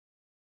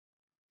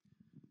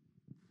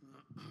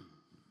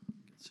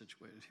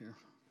situated here.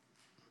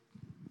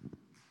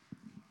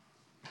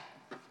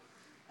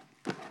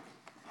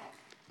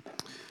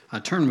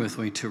 Turn with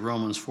me to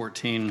Romans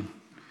 14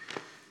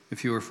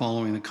 if you were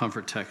following the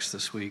comfort text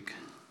this week.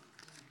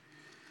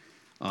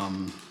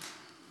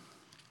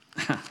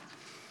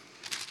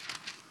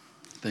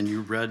 Then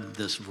you read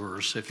this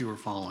verse, if you were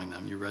following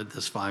them. You read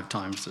this 5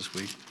 times this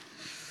week.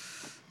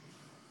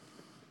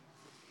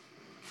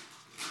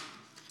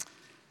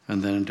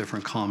 And then a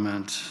different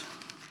comment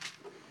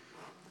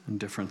and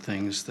different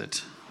things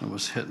that I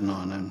was hitting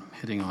on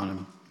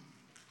him.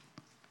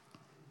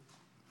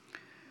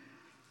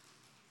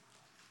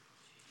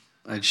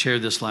 I'd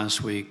shared this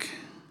last week.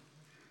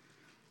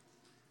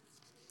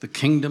 The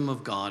kingdom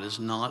of God is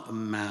not a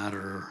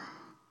matter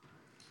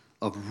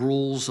of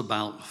rules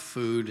about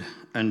food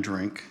and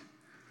drink.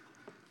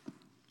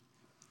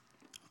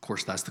 Of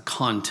course, that's the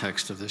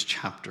context of this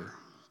chapter.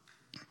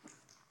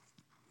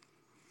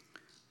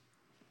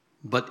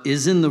 But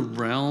is in the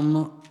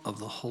realm of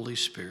the Holy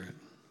Spirit,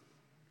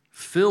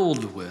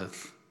 filled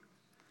with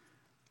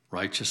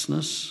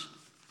righteousness,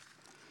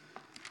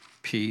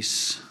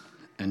 peace,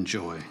 and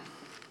joy.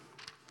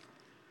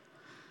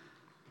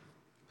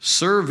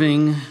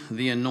 Serving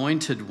the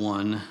Anointed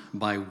One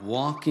by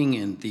walking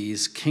in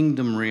these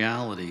kingdom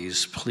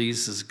realities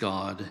pleases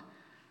God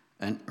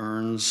and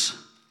earns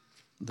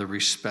the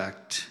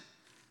respect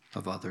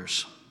of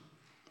others.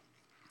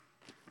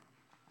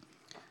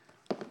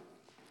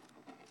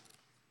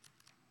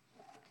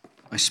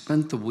 I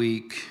spent the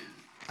week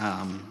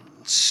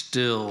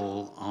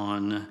still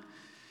on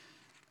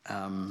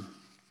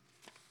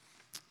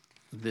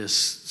this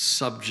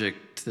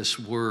subject, this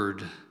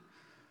word,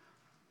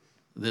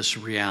 this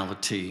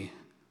reality,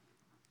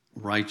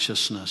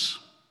 righteousness.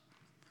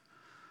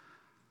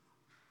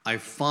 I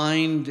have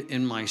found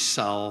in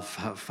myself,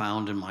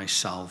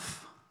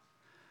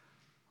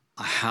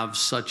 I have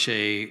such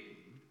a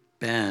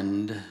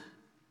bend.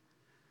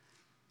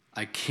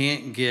 I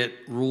can't get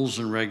rules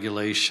and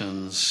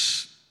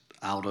regulations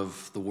out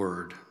of the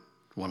word.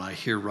 When I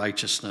hear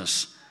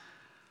righteousness,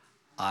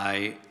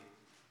 I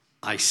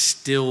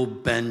still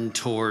bend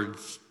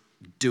towards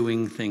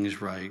doing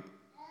things right,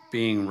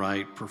 being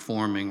right,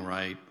 performing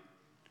right.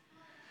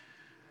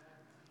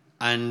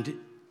 And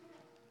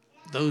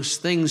those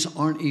things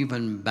aren't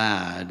even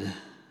bad.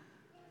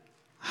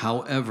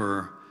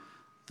 However,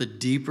 the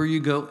deeper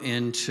you go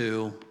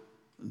into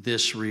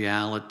this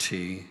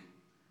reality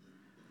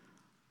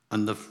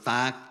and the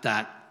fact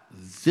that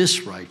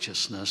this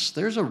righteousness,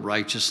 there's a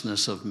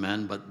righteousness of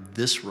men, but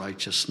this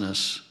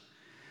righteousness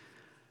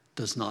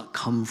does not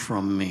come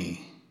from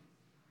me.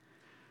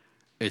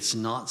 It's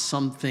not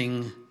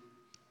something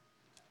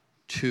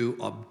to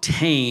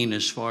obtain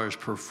as far as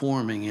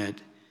performing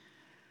it.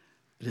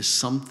 It is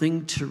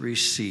something to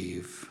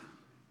receive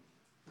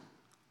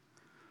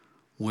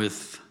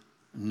with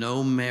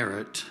no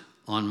merit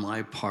on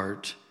my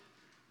part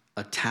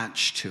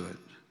attached to it.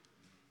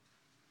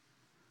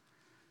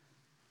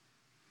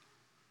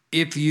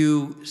 If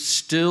you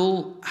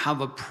still have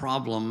a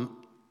problem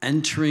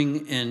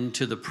entering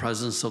into the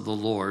presence of the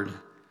Lord,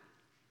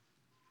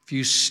 if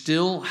you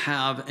still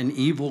have an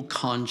evil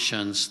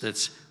conscience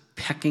that's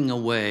pecking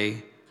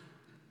away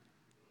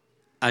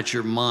at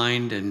your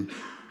mind and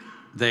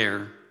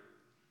there,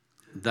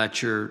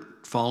 that you're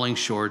falling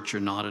short,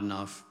 you're not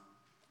enough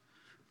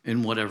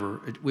in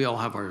whatever, we all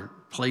have our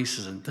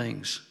places and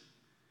things,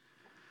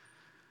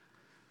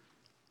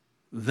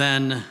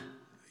 then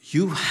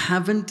you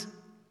haven't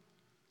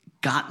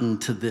gotten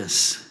to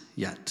this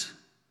yet.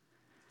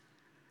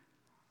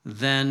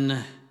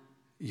 Then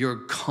your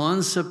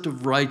concept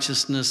of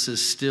righteousness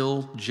is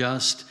still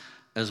just,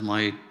 as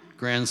my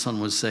grandson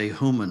would say,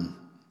 human.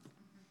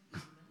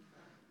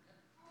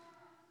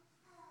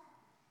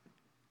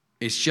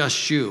 It's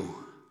just you.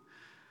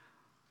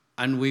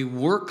 And we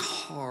work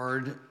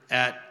hard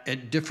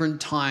at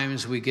different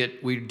times. We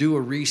do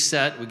a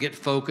reset, we get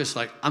focused,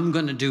 like, I'm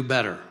going to do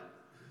better.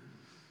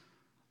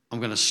 I'm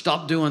going to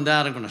stop doing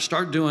that. I'm going to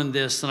start doing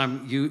this.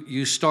 And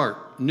you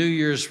start New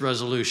Year's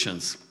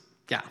resolutions.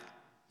 Yeah.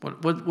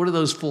 What are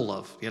those full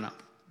of? You know,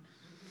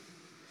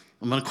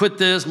 I'm going to quit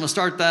this. I'm going to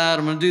start that.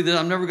 I'm going to do this.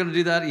 I'm never going to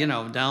do that. You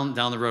know, down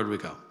the road we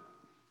go.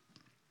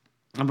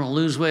 I'm going to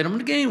lose weight. I'm going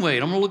to gain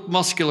weight. I'm going to look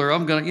muscular.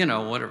 I'm going to,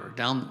 whatever.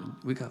 Down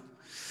we go.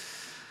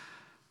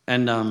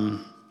 And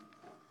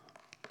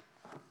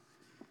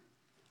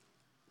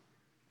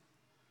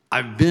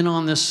I've been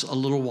on this a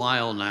little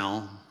while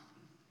now.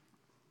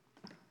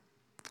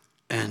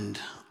 And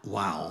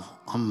wow,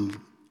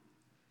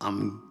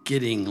 I'm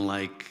getting,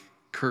 like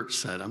Kurt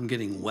said, I'm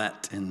getting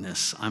wet in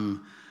this.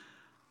 I'm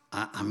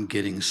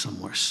getting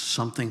somewhere.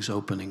 Something's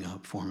opening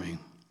up for me.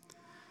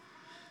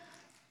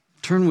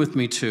 Turn with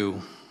me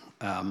to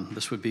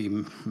this would be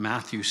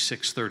Matthew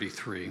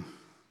 6:33.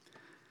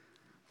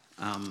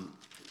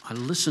 I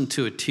listened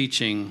to a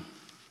teaching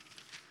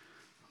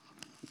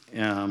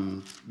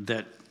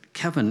that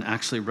Kevin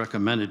actually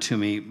recommended to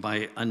me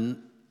by a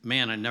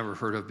man I never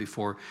heard of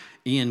before,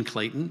 Ian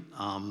Clayton.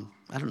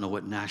 I don't know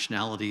what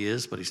nationality he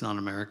is, but he's not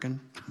American.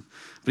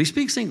 But he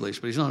speaks English,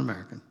 but he's not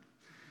American.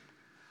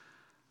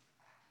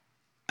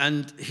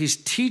 And he's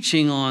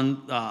teaching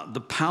on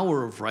the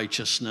power of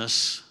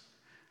righteousness.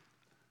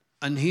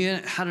 And he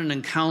had an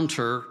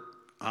encounter,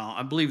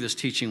 I believe this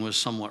teaching was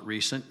somewhat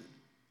recent,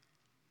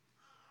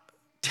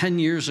 10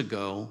 years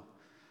ago,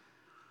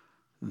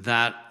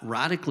 that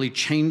radically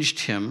changed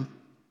him.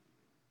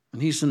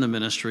 And he's in the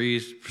ministry,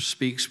 he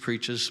speaks,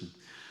 preaches.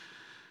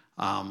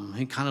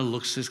 He kind of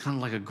looks, he's kind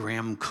of like a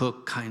Graham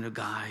Cook kind of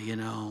guy,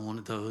 one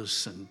of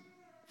those,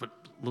 but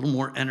a little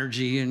more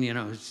energy, and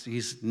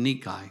he's a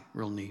neat guy,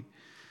 real neat.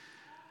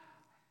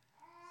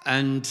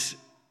 And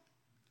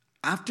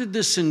after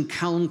this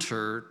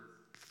encounter,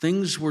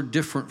 things were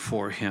different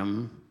for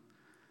him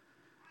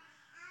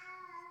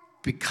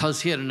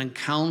because he had an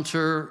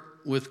encounter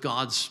with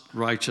God's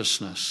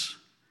righteousness.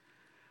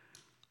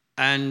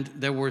 And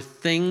there were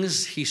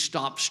things he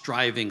stopped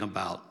striving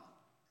about.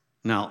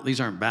 Now, these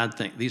aren't bad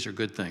things. These are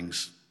good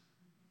things.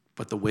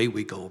 But the way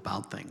we go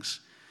about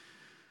things.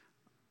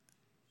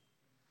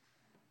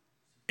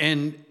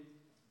 And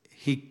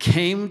he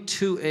came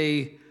to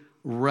a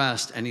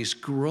rest, and he's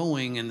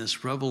growing in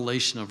this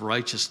revelation of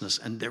righteousness.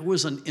 And there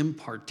was an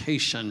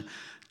impartation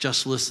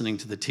just listening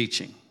to the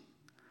teaching.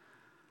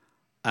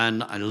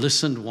 And I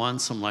listened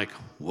once. I'm like,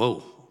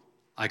 whoa.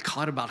 I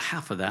caught about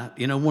half of that.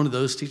 One of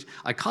those teachers.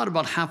 I caught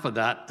about half of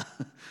that.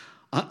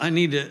 I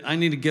need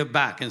to get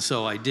back. And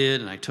so I did,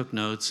 and I took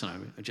notes, and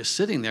I'm just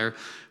sitting there,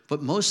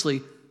 but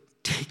mostly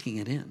taking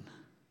it in.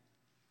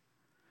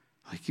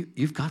 Like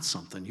you've got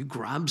something. You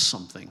grabbed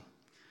something.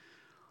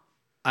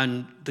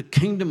 And the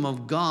kingdom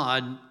of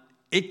God,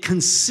 it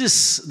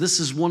consists, this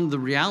is one of the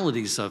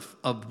realities of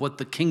what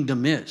the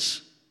kingdom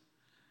is.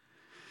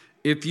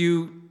 If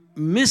you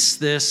miss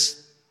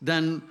this,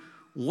 then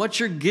what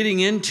you're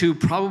getting into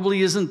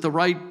probably isn't the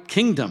right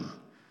kingdom.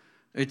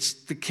 It's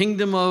the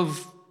kingdom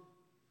of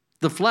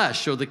the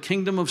flesh, or the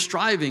kingdom of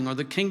striving, or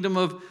the kingdom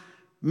of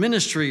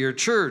ministry or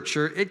church,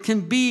 or it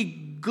can be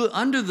good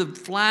under the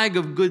flag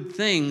of good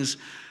things,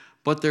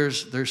 but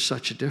there's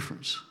such a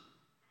difference.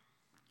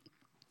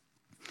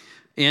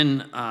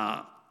 In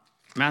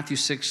Matthew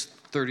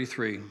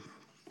 6:33,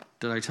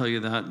 did I tell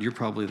you that? You're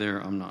probably there.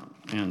 I'm not.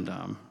 And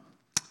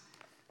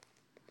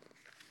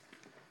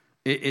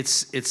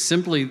it's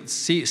simply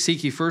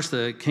seek ye first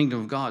the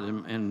kingdom of God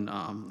and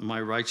my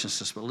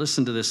righteousness. But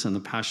listen to this in the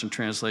Passion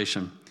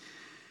Translation.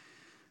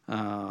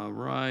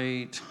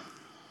 Right.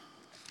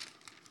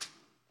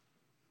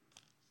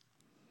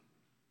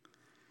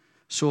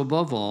 So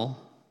above all,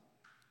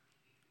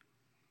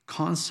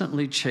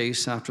 constantly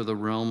chase after the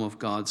realm of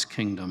God's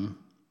kingdom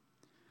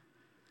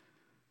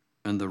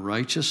and the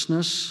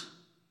righteousness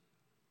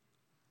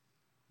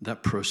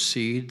that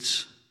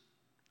proceeds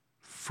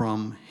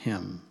from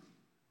him.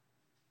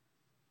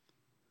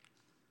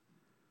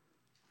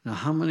 Now,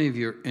 how many of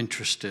you are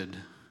interested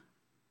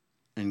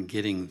in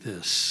getting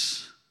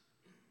this?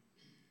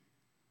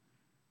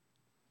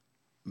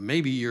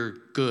 Maybe you're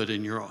good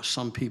and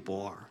some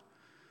people are.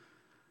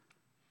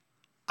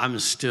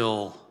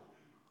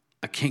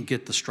 I can't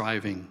get the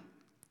striving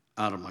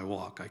out of my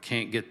walk. I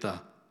can't get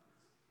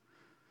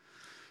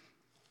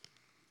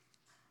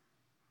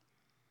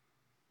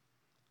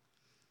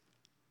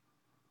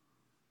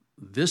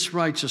this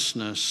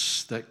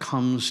righteousness that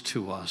comes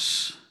to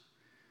us.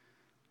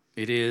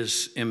 It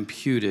is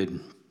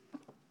imputed.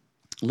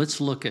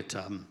 Let's look at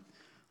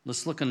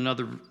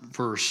another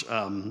verse,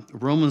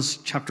 Romans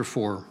chapter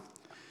 4.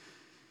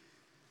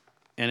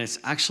 And it's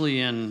actually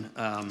in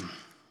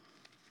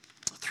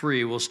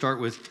 3. We'll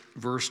start with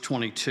verse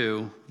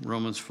 22,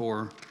 Romans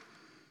 4.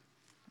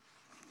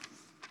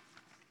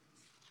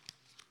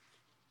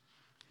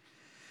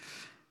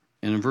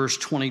 And in verse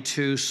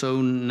 22,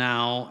 so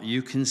now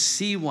you can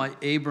see why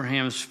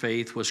Abraham's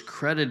faith was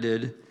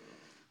credited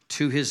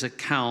to his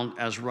account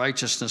as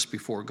righteousness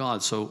before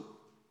God. So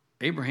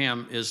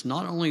Abraham is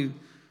not only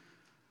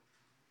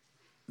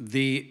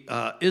the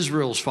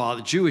Israel's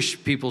father,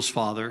 Jewish people's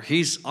father,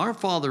 he's our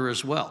father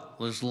as well.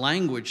 There's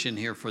language in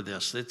here for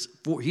this.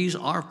 He's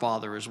our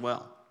father as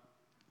well.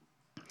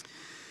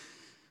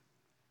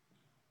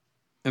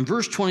 In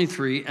verse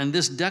 23, and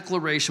this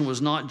declaration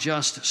was not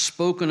just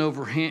spoken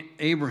over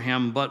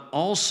Abraham, but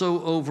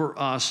also over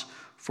us.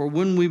 For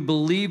when we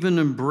believe and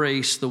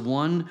embrace the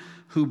one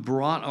who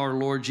brought our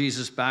Lord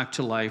Jesus back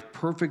to life,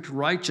 perfect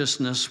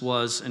righteousness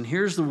was, and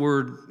here's the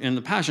word in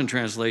the Passion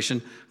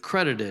Translation,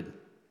 credited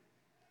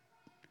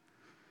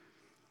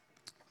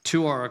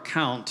to our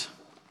account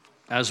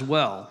as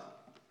well.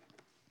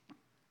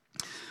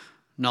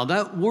 Now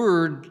that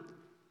word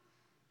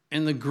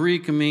in the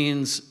Greek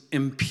means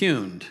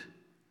impugned.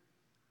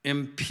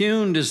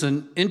 Impugned is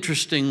an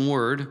interesting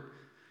word.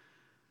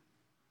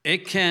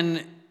 It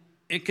can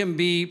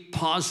be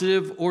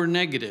positive or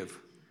negative.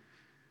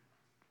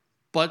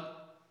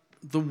 But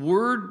the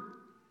word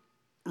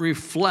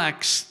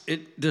reflects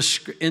it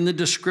in the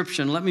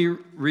description. Let me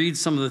read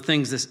some of the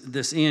things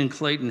this Ian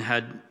Clayton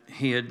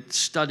had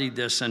studied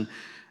this and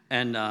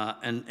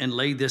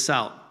laid this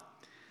out.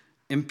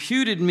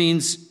 Imputed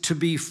means to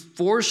be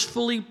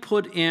forcefully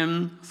put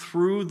in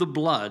through the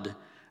blood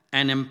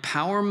an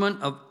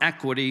empowerment of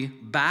equity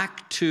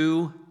back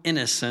to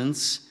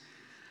innocence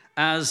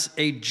as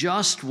a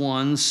just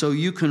one, so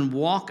you can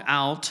walk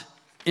out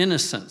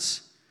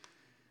innocence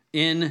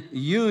in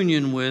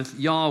union with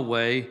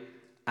Yahweh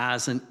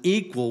as an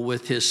equal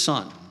with his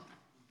Son.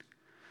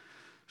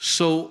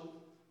 So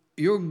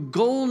your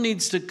goal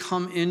needs to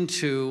come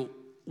into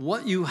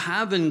what you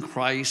have in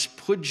Christ,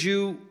 put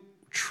you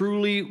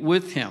truly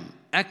with him,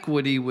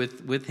 equity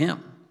with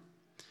him.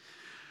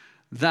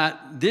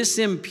 That this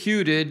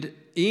imputed,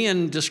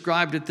 Ian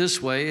described it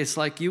this way, it's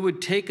like you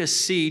would take a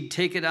seed,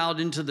 take it out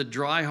into the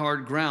dry,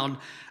 hard ground,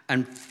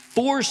 and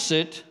force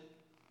it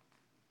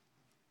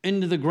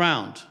into the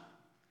ground.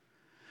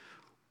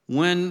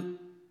 When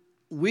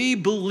we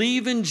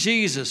believe in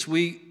Jesus,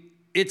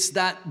 it's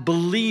that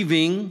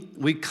believing,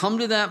 we come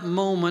to that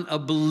moment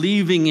of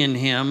believing in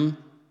him,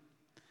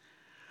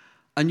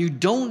 and you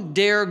don't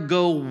dare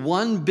go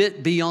one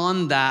bit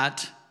beyond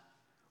that,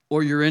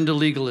 or you're into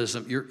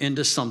legalism, you're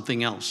into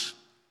something else.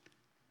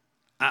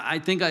 I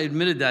think I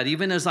admitted that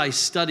even as I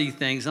study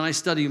things, and I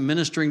study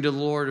ministering to the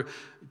Lord,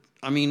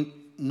 I mean,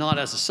 not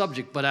as a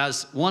subject, but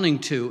as wanting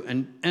to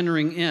and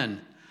entering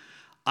in,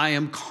 I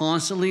am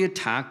constantly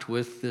attacked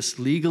with this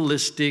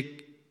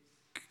legalistic,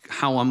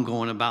 how I'm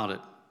going about it.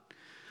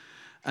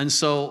 And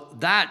so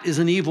that is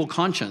an evil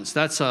conscience.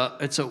 But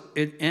the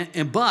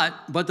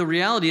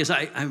reality is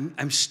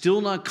I'm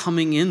still not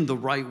coming in the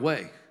right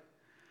way.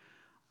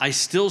 I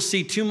still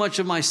see too much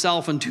of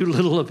myself and too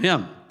little of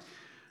him.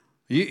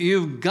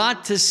 You've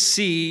got to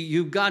see,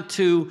 you've got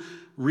to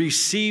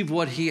receive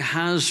what he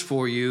has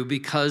for you,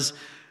 because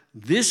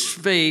this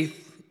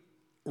faith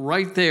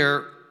right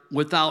there,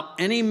 without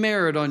any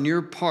merit on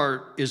your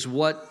part, is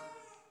what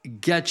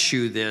gets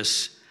you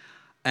this.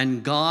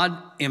 And God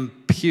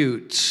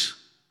imputes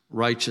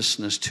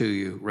righteousness to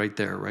you right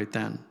there, right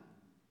then.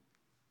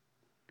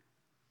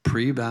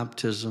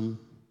 Pre-baptism,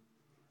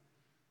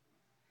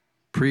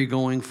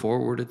 pre-going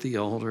forward at the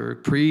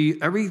altar,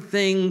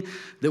 everything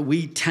that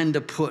we tend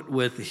to put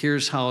with,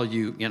 here's how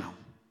you know.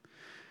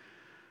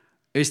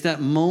 It's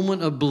that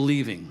moment of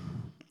believing.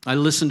 I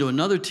listened to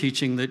another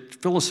teaching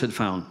that Phyllis had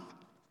found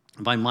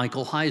by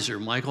Michael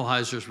Heiser. Michael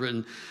Heiser's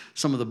written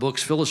some of the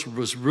books. Phyllis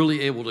was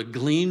really able to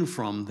glean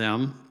from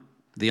them,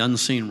 The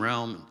Unseen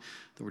Realm.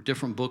 There were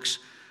different books.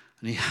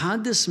 And he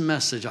had this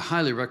message. I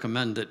highly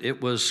recommend it.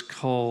 It was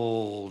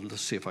called,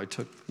 let's see if I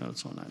took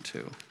notes on that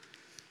too.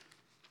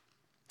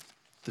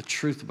 The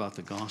Truth About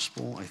the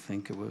Gospel, I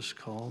think it was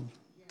called.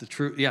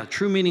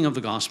 True Meaning of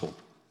the Gospel.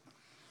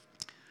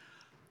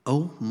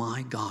 Oh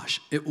my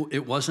gosh,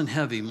 it wasn't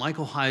heavy.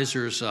 Michael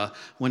Heiser's,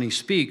 when he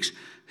speaks,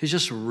 he's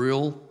just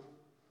real,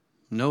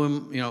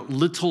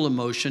 little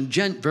emotion,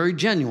 very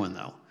genuine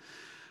though,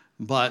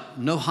 but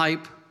no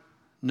hype,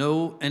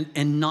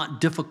 and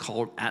not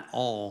difficult at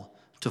all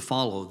to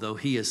follow, though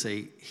he's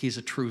a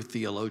true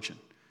theologian,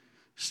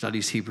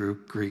 studies Hebrew,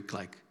 Greek,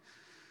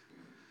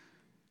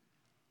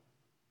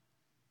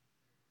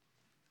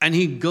 And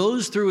he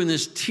goes through in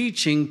this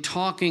teaching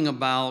talking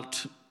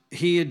about,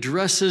 he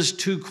addresses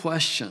two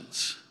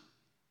questions.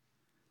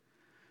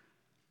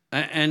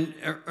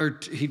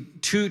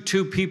 Two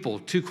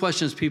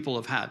questions people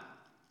have had.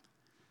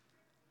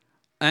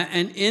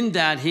 And in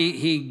that,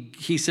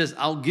 he says,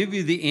 I'll give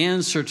you the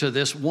answer to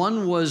this.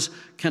 One was,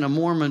 can a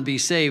Mormon be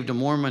saved? A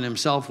Mormon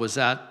himself was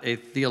at a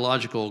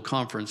theological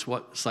conference.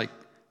 It's like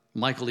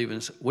Michael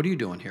even said, what are you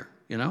doing here?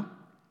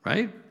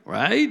 Right?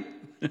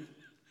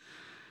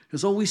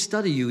 Because, we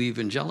study you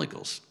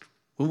evangelicals.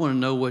 We want to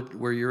know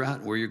where you're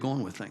at, where you're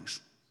going with things.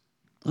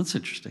 That's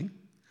interesting.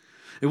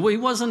 He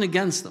wasn't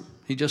against them.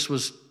 He just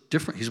was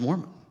different. He's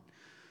Mormon.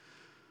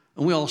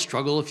 And we all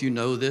struggle. If you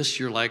know this,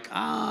 you're like,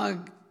 are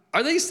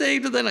they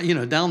saved? Or they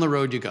not? Down the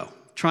road you go,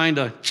 trying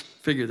to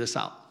figure this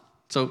out.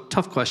 So,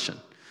 tough question.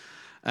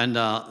 And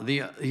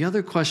the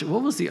other question,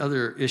 what was the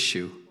other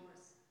issue?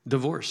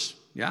 Divorce.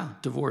 Yeah,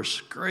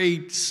 divorce.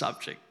 Great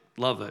subject.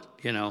 Love it.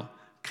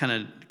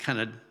 Kind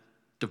of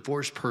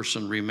divorced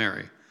person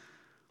remarry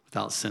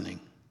without sinning.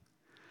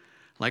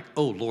 Like,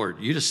 oh, Lord,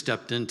 you just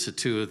stepped into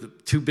two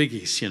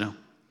biggies,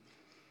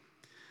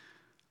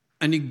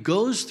 And he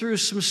goes through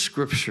some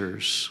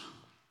scriptures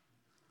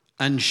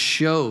and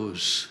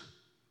shows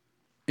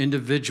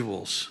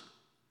individuals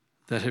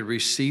that had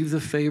received the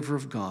favor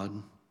of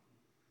God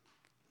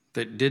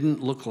that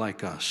didn't look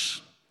like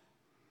us.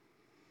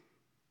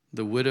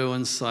 The widow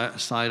in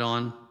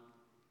Sidon.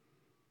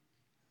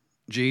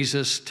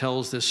 Jesus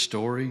tells this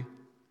story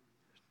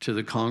to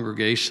the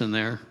congregation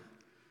there.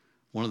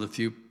 One of the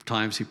few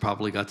times he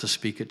probably got to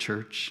speak at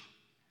church.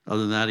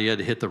 Other than that, he had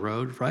to hit the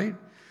road, right?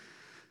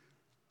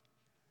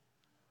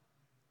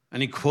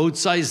 And he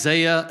quotes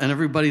Isaiah, and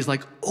everybody's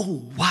like,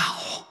 oh,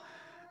 wow.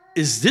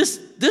 This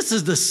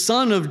is the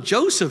son of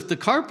Joseph, the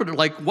carpenter.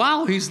 Like,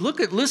 wow,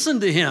 listen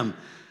to him.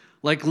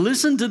 Like,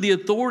 listen to the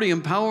authority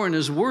and power in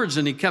his words.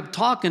 And he kept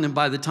talking, and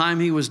by the time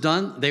he was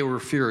done, they were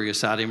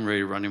furious at him, ready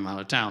to run him out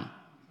of town.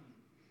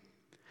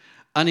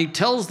 And he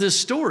tells this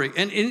story,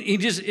 and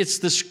it's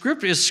the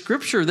scripture. It's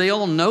scripture. They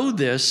all know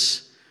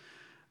this.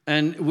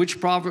 And which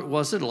prophet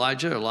was it?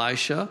 Elijah,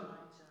 Elisha?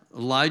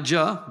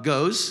 Elijah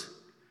goes.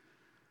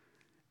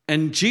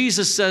 And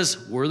Jesus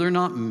says, were there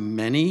not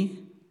many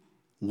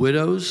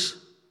widows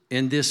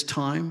in this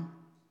time?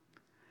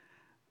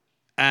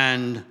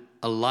 And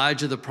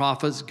Elijah the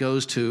prophet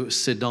goes to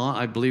Sidon,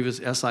 I believe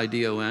it's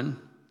Sidon.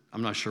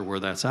 I'm not sure where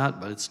that's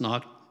at, but it's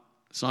not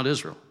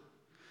Israel.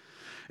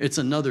 It's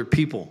another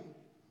people.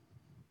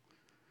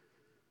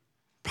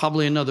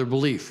 Probably another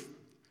belief.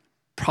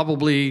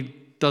 Probably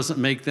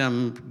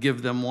doesn't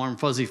give them warm,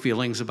 fuzzy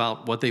feelings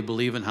about what they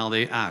believe and how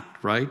they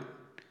act, right?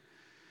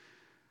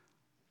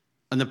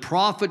 And the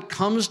prophet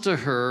comes to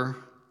her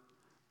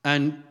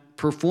and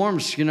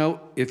performs,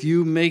 if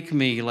you make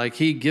me, like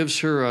he gives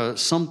her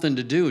something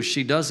to do,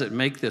 she does it,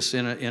 make this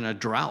in a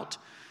drought.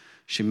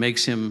 She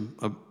makes him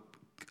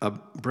a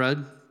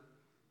bread,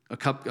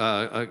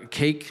 a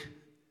cake,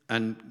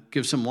 and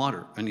gives him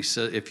water. And he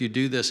said, if you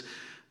do this,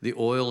 the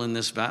oil in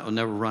this vat will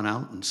never run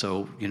out. And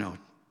so,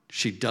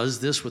 she does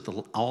this with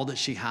all that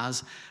she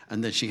has,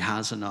 and that she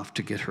has enough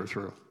to get her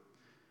through.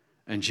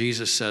 And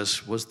Jesus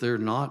says, was there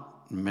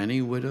not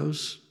many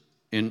widows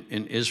in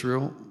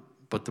Israel?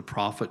 But the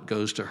prophet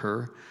goes to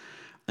her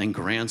and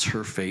grants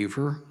her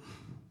favor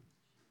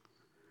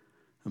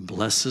and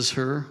blesses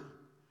her,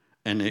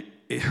 and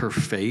her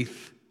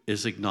faith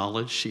is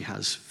acknowledged. She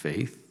has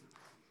faith.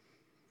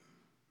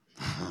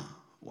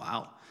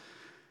 Wow.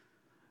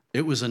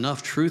 It was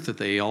enough truth that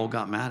they all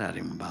got mad at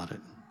him about it.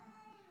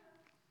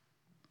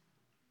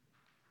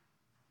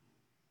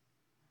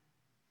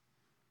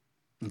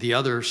 The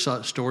other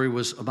story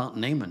was about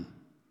Naaman,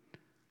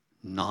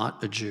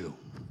 not a Jew,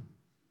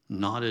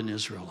 not an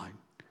Israelite.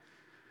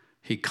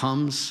 He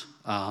comes,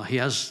 he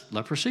has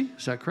leprosy,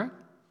 is that correct?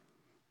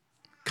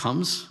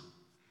 Comes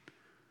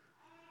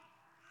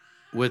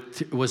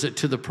with, was it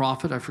to the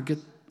prophet? I forget.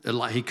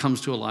 He comes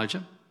to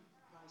Elijah.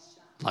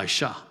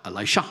 Elijah.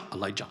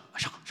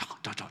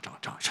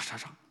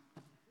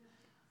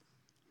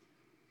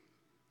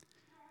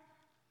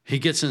 He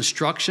gets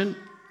instruction.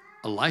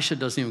 Elisha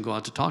doesn't even go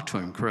out to talk to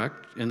him,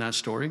 correct, in that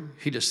story?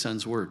 He just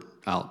sends word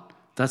out.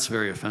 That's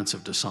very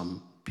offensive to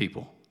some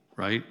people,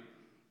 right?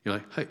 You're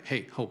like,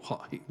 hey,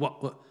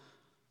 what?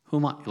 Who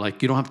am I?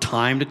 Like, you don't have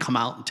time to come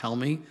out and tell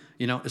me?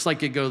 It's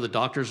like you go to the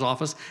doctor's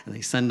office and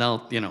they send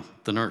out,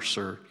 the nurse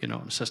or, an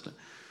assistant.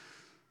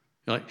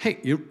 You're like, hey,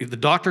 if the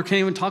doctor can't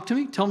even talk to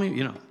me, tell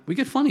me, we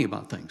get funny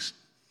about things.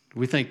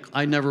 We think,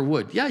 I never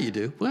would. Yeah, you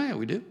do. Well, yeah,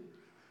 we do.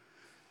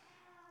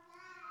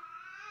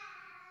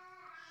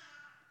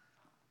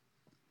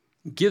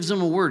 Gives him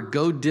a word,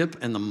 go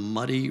dip in the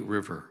muddy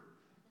river.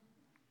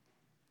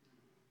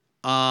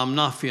 I'm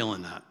not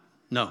feeling that.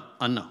 No,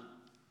 no.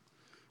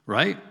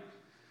 Right?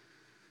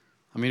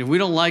 I mean, if we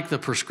don't like the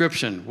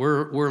prescription,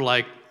 we're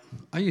like,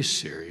 are you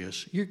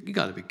serious? You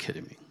got to be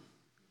kidding me.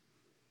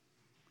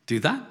 Do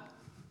that?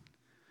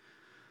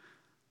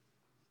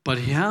 But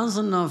he has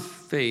enough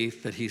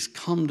faith that he's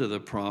come to the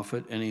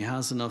prophet, and he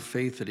has enough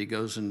faith that he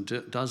goes and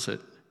does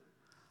it.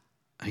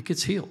 He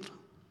gets healed.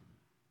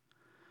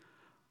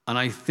 And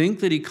I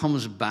think that he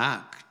comes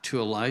back to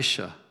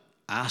Elisha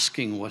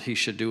asking what he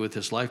should do with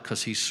his life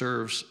because he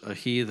serves a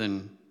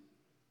heathen,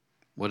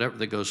 whatever,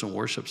 that goes and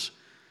worships.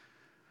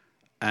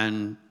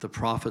 And the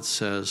prophet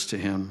says to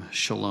him,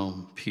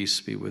 shalom, peace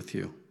be with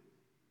you.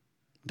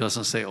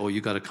 Doesn't say, oh, you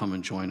got to come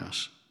and join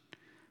us.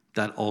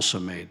 That also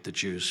made the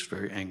Jews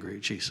very angry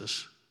at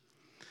Jesus.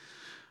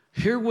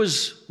 Here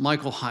was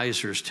Michael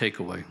Heiser's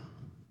takeaway,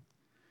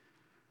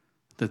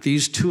 that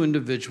these two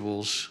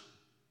individuals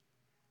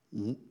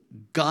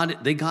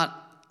they got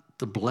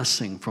a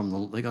blessing from the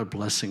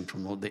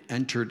Lord. They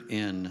entered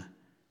in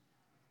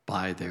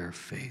by their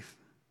faith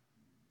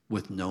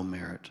with no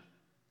merit.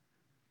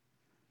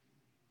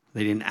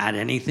 They didn't add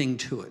anything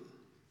to it.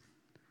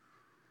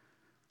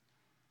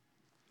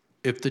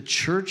 If the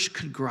church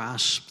could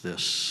grasp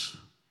this,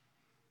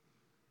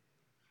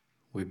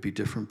 we'd be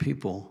different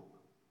people.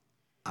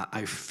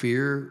 I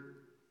fear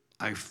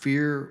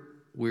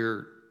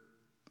we're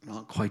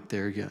not quite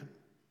there yet.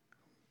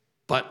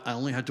 But I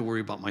only have to worry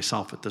about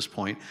myself at this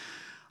point.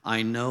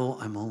 I know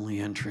I'm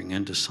only entering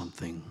into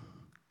something.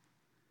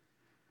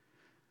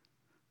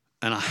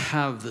 And I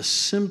have the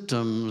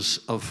symptoms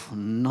of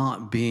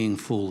not being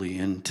fully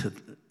in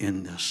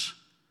this.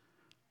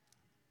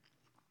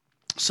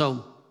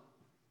 So,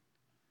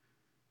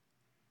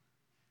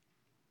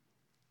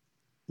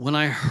 when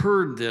I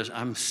heard this,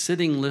 I'm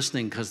sitting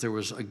listening because there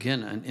was,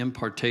 again, an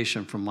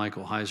impartation from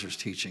Michael Heiser's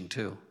teaching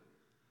too.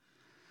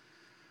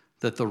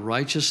 That the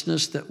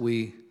righteousness that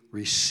we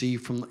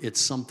receive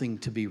it's something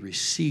to be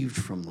received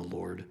from the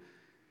Lord.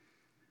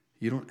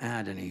 You don't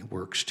add any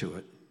works to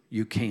it.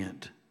 You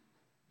can't.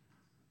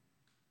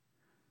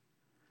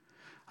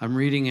 I'm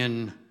reading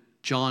in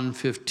John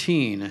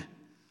 15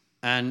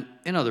 and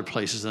in other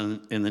places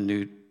in the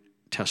New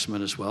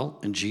Testament as well,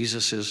 and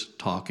Jesus is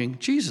talking.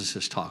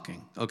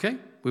 Okay?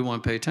 We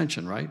want to pay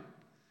attention, right?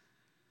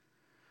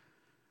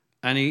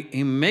 And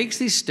he makes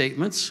these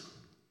statements.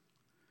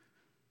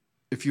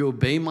 If you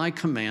obey my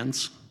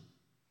commands,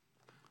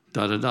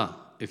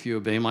 if you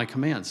obey my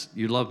commands.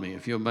 You love me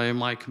if you obey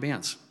my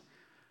commands.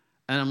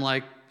 And I'm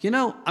like,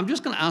 I'm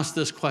just going to ask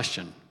this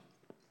question.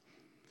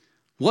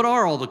 What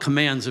are all the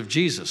commands of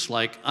Jesus?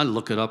 Like, I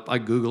look it up, I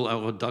Google,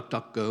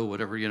 DuckDuckGo,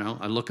 whatever,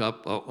 I look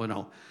up,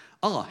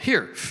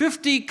 here,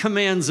 50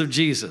 commands of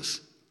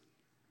Jesus.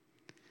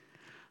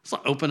 So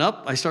I open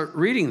up, I start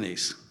reading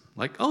these.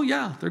 Like, oh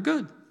yeah, they're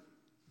good.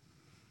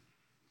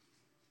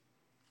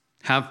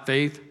 Have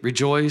faith,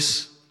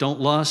 rejoice, don't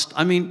lust.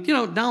 I mean,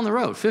 down the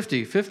road,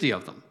 50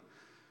 of them.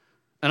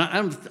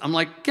 And I'm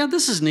like, yeah,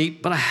 this is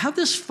neat, but I have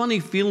this funny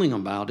feeling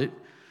about it.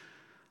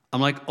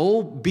 I'm like,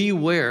 oh,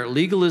 beware.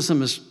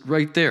 Legalism is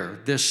right there.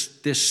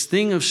 This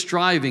thing of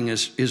striving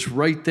is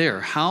right there.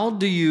 How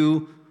do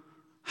you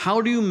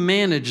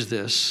manage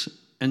this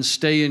and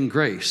stay in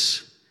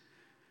grace?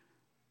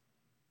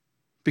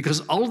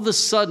 Because all of a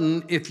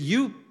sudden, if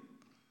you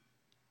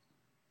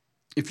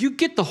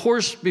get the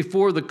horse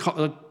before the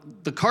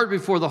cart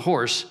before the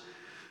horse,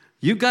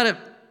 you got it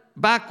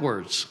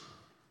backwards.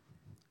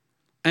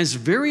 And it's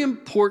very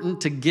important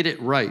to get it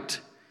right,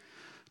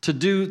 to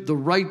do the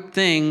right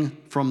thing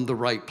from the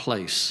right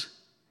place.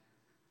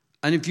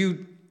 And if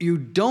you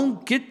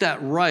don't get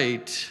that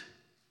right,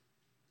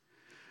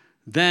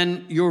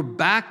 then you're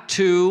back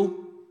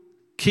to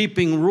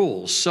keeping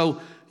rules. So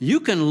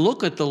you can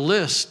look at the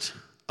list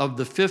of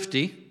the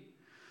 50,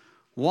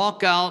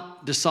 walk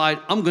out, decide,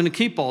 I'm going to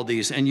keep all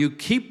these, and you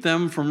keep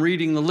them from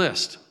reading the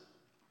list.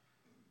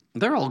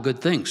 They're all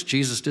good things.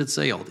 Jesus did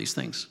say all these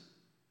things.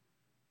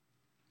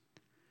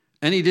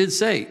 And he did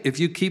say, if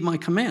you keep my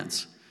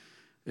commands,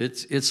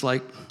 it's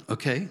like,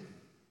 okay.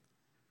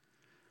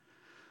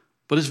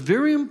 But it's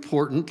very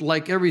important,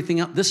 like everything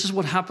else. This is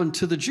what happened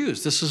to the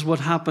Jews. This is what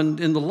happened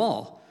in the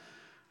law.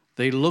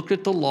 They looked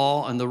at the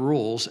law and the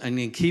rules, and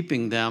in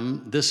keeping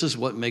them, this is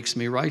what makes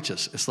me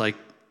righteous. It's like,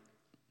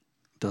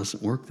 it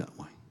doesn't work that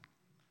way.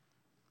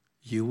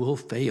 You will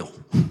fail.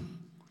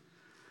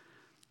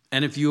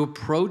 And if you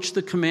approach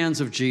the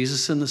commands of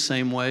Jesus in the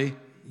same way,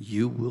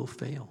 you will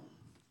fail.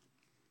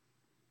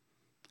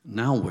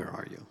 Now where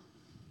are you?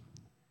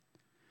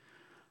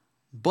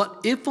 But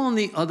if, on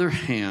the other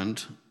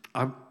hand,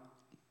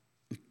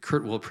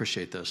 Kurt will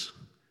appreciate this.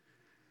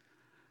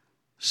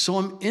 So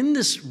I'm in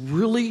this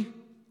really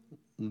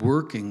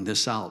working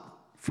this out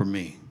for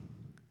me.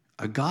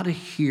 I've got to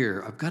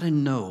hear, I've got to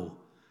know.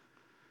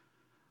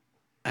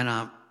 And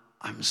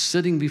I'm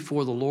sitting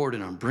before the Lord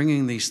and I'm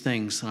bringing these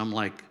things and I'm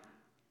like,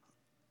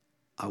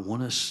 I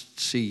want to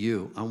see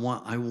you. I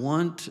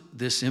want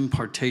this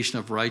impartation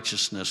of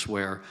righteousness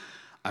where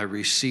I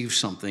receive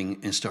something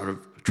instead of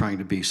trying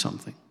to be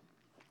something.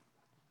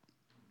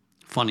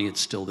 Funny, it's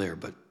still there,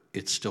 but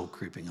it's still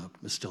creeping up.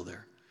 It's still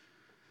there.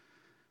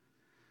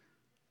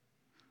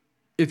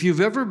 If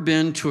you've ever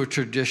been to a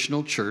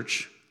traditional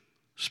church,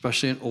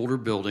 especially an older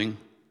building,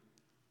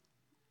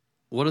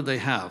 what do they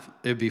have?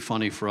 It'd be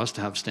funny for us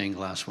to have stained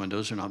glass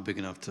windows. They're not big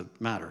enough to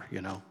matter,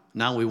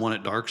 Now we want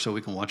it dark so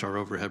we can watch our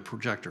overhead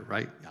projector,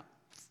 right? Yeah.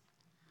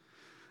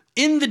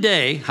 In the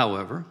day,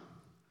 however,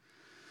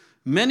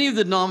 many of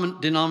the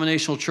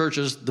denominational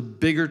churches, the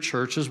bigger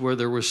churches where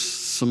there was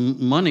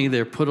some money,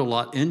 they put a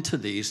lot into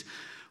these.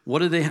 What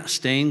do they have?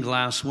 Stained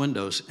glass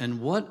windows. And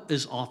what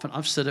is often,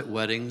 I've sat at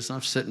weddings, and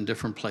I've sat in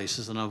different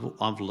places, and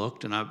I've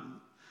looked, and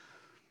I'm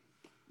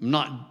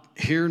not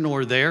here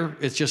nor there.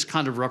 It's just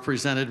kind of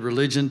represented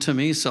religion to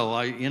me, so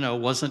I,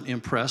 wasn't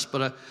impressed.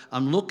 But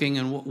I'm looking,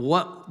 and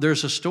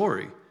there's a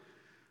story.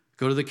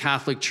 Go to the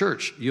Catholic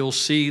Church. You'll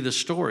see the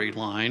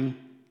storyline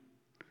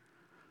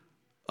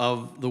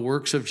of the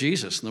works of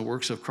Jesus and the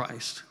works of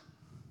Christ.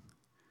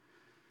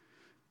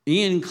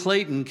 Ian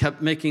Clayton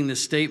kept making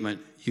this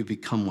statement, you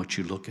become what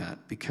you look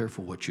at. Be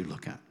careful what you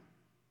look at.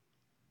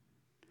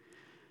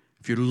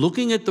 If you're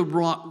looking at the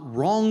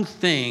wrong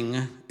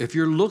thing, if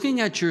you're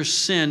looking at your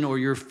sin or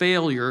your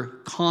failure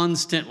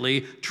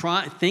constantly,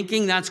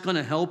 thinking that's going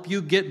to help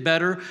you get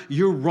better,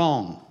 you're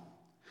wrong.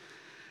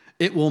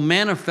 It will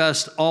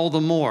manifest all the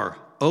more.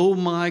 Oh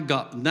my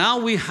God. Now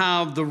we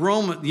have the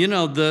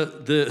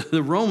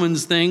the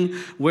Romans thing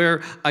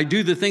where I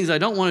do the things I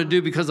don't want to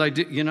do because I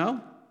do,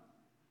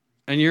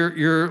 And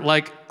you're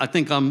like, I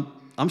think I'm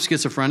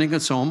schizophrenic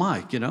and so am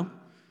I,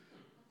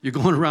 You're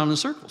going around in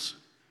circles.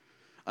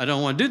 I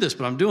don't want to do this,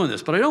 but I'm doing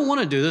this. But I don't want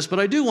to do this, but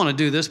I do want to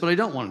do this, but I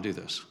don't want to do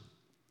this.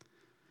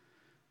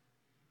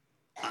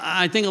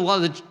 I think a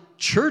lot of the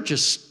church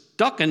is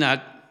stuck in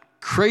that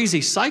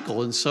crazy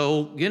cycle. And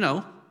so,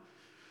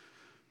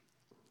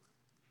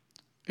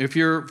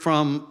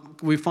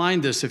 we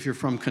find this if you're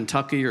from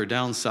Kentucky or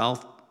down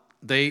south,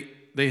 they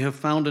have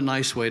found a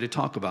nice way to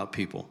talk about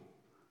people.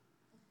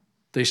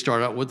 They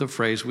start out with the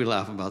phrase, we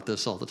laugh about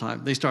this all the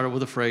time. They start out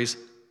with the phrase,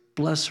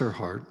 bless her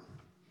heart.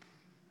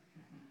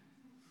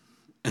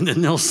 And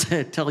then they'll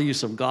tell you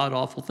some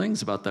god-awful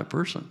things about that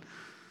person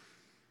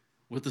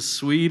with the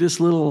sweetest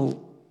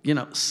little,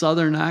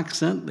 southern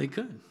accent they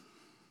could.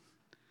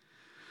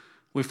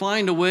 We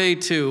find a way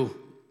to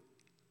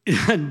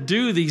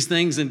do these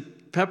things and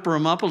pepper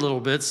them up a little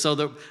bit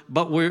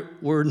but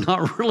we're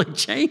not really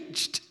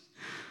changed.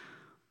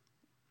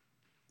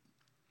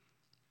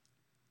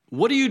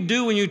 What do you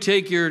do when you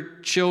take your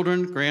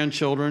children,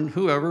 grandchildren,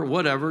 whoever,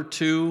 whatever,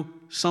 to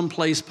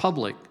someplace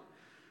public?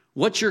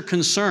 What's your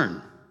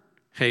concern?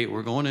 Hey,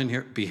 we're going in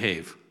here,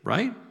 behave,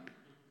 right?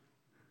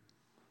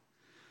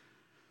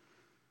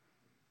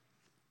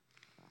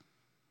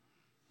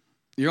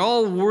 You're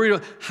all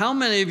worried. How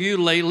many of you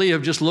lately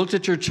have just looked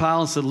at your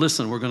child and said,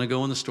 listen, we're going to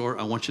go in the store.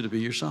 I want you to be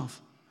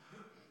yourself.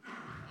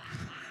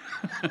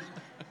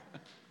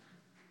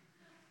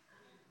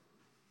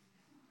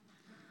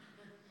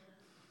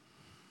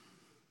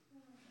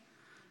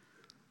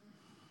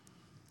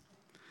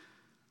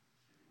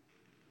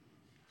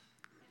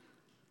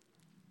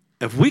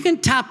 If we can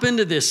tap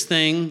into this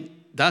thing,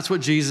 that's what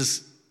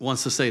Jesus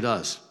wants to say to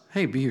us.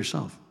 Hey, be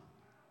yourself.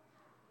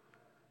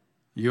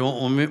 You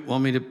don't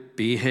want me to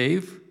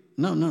behave?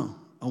 No.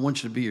 I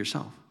want you to be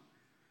yourself.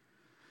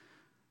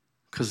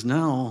 Because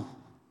now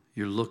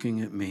you're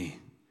looking at me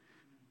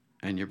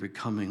and you're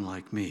becoming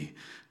like me.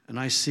 And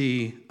I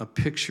see a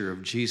picture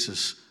of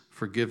Jesus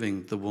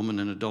forgiving the woman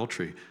in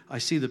adultery. I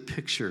see the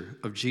picture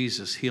of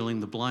Jesus healing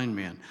the blind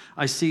man.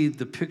 I see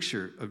the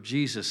picture of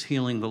Jesus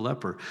healing the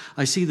leper.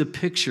 I see the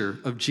picture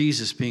of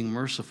Jesus being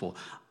merciful,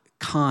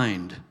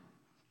 kind.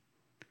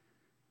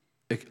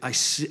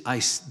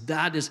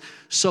 That is,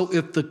 so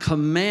if the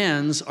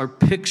commands are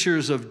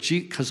pictures of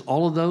Jesus, because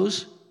all of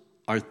those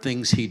are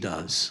things he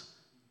does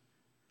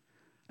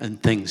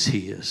and things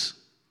he is.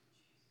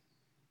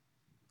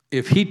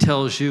 If he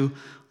tells you,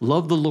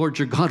 love the Lord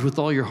your God with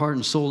all your heart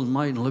and soul and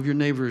might, and love your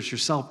neighbor as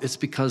yourself, it's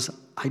because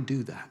I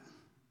do that.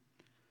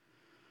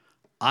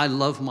 I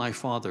love my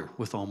Father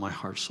with all my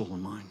heart, soul,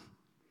 and mind.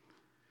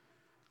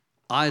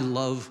 I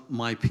love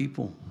my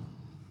people.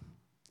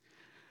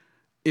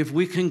 If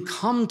we can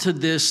come to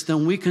this,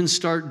 then we can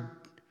start,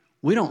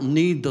 we don't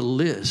need the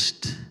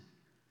list.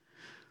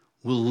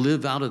 We'll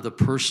live out of the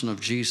person of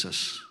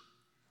Jesus.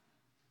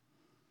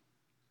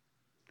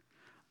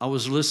 I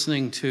was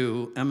listening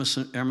to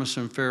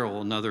Emerson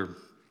Farrell, another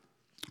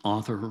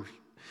author,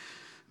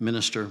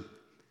 minister,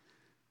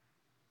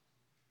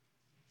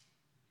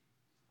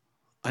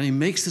 and he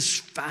makes this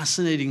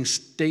fascinating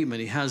statement.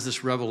 He has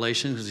this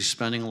revelation because he's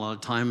spending a lot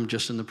of time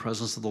just in the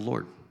presence of the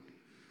Lord.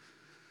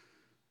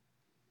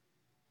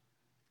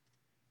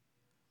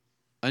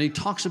 And he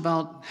talks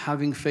about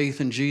having faith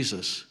in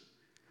Jesus.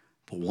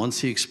 But once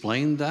he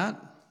explained that,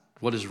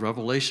 what his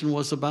revelation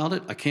was about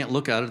it, I can't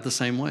look at it the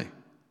same way.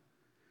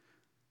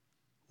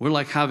 We're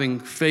like having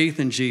faith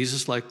in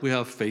Jesus, like we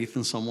have faith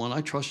in someone. I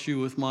trust you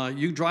with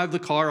you drive the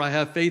car, I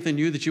have faith in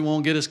you that you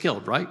won't get us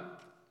killed, right?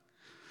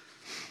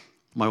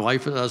 My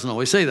wife doesn't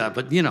always say that,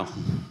 but you know.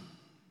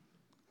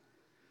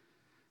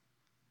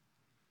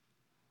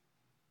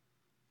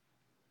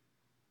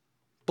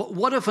 But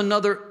what if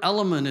another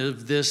element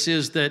of this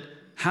is that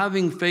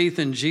having faith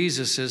in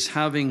Jesus is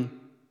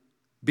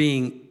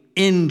being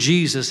in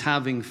Jesus,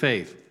 having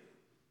faith?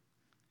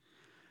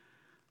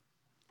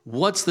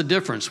 What's the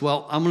difference?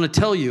 Well, I'm going to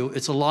tell you,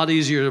 it's a lot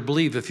easier to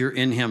believe if you're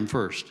in him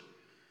first.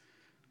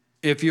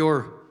 If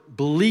you're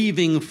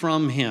believing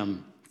from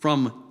him,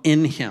 from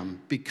in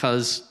him,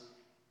 because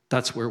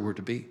that's where we're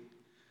to be.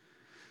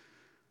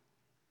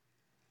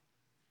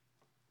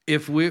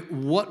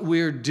 What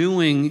we're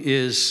doing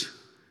is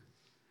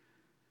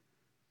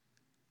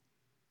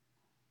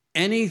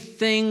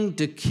anything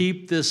to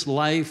keep this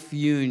life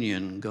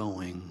union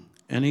going,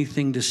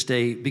 anything to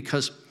stay,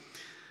 because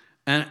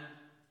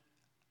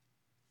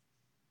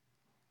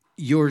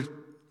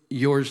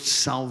your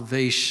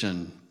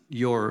salvation,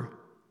 your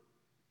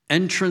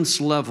entrance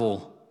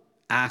level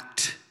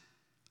act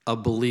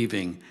of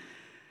believing,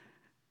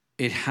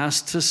 it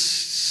has to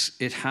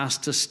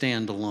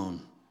stand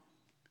alone.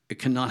 It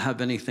cannot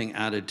have anything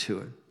added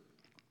to it.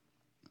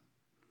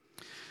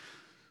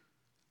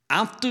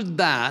 After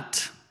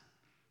that,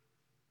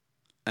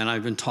 and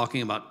I've been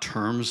talking about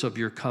terms of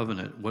your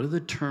covenant. What are the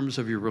terms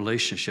of your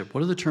relationship?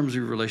 What are the terms of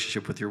your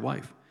relationship with your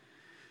wife?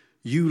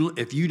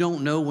 If you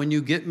don't know when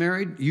you get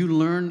married, you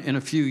learn in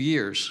a few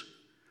years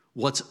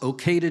what's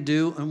okay to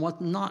do and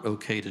what's not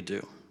okay to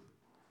do.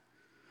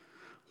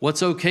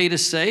 What's okay to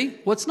say,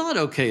 what's not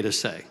okay to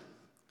say.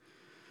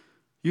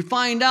 You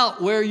find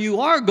out where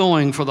you are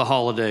going for the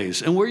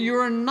holidays and where you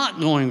are not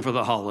going for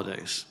the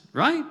holidays,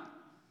 right?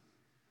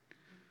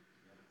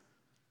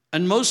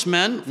 And most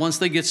men, once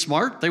they get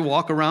smart, they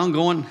walk around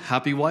going,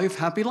 happy wife,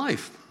 happy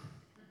life.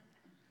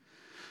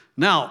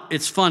 Now,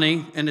 it's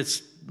funny, and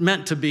it's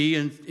meant to be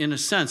in a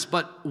sense,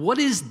 but what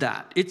is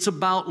that? It's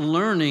about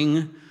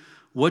learning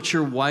what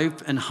your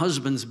wife and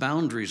husband's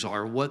boundaries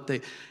are,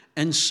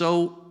 and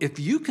so if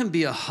you can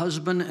be a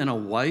husband and a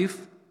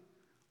wife,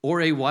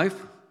 or a wife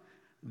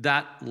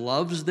that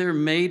loves their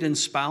mate and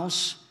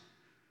spouse,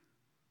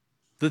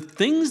 the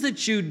things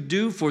that you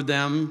do for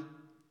them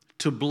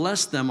to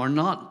bless them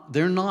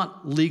they're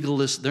not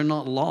legalist, they're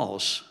not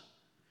laws.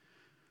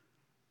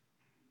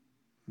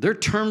 They're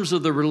terms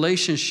of the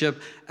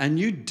relationship, and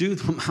you do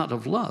them out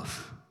of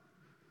love.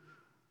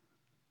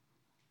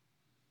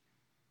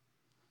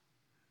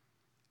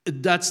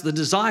 That's the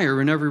desire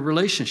in every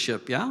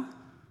relationship, yeah?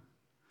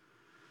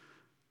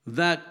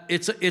 that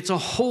it's a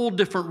whole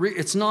different,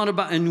 it's not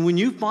about, and when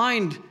you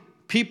find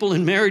people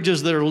in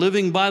marriages that are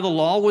living by the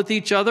law with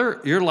each other,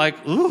 you're like,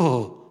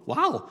 oh,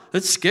 wow,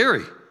 that's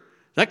scary.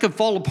 That could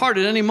fall apart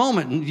at any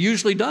moment, and it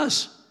usually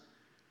does.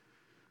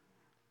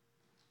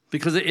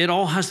 Because it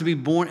all has to be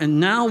born. And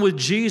now with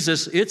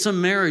Jesus, it's a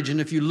marriage.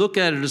 And if you look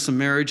at it as a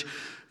marriage,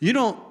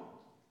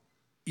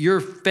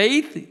 your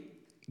faith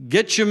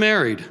gets you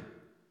married.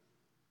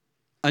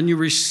 And you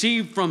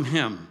receive from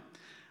him.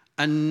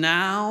 And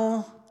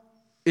now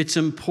it's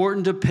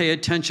important to pay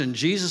attention.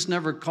 Jesus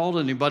never called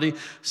anybody,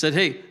 said,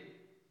 hey,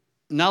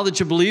 now that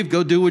you believe,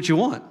 go do what you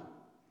want.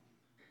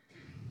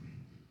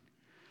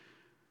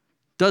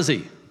 Does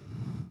he?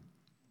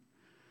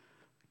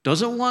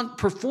 Doesn't want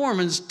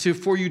performance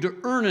for you to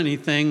earn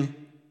anything.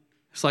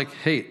 It's like,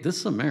 hey, this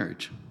is a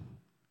marriage.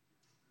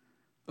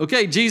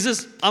 Okay,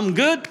 Jesus, I'm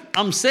good.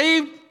 I'm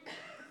saved.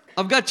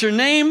 I've got your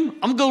name.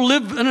 I'm going to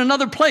live in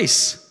another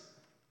place.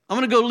 I'm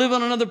going to go live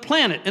on another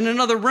planet, in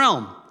another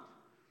realm.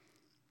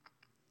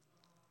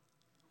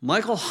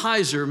 Michael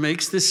Heiser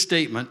makes this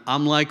statement.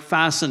 I'm like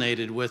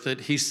fascinated with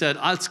it. He said,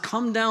 it's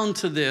come down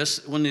to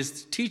this when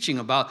he's teaching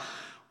about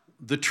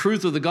the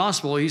truth of the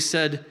gospel. He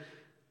said,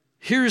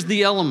 here's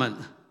the element.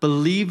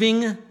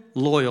 Believing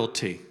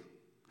loyalty.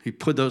 He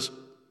put those,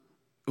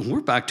 and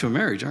we're back to a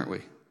marriage, aren't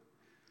we?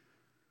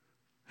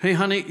 Hey,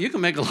 honey, you can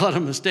make a lot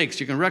of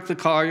mistakes. You can wreck the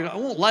car. I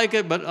won't like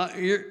it, but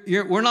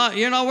we're not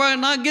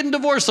getting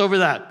divorced over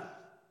that.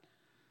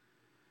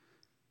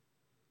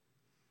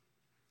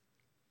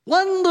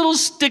 One little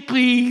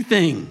stickly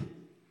thing.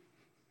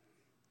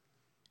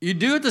 You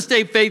do it to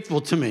stay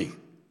faithful to me.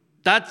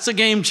 That's a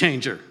game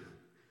changer.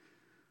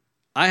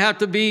 I have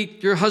to be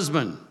your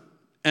husband,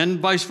 and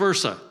vice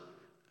versa.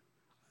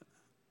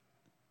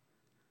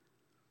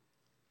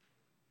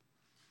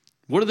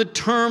 What are the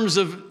terms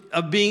of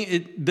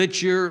being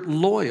that you're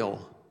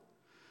loyal?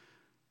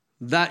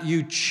 That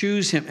you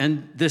choose him.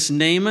 And this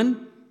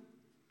Naaman,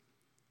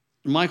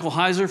 Michael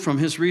Heiser, from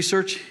his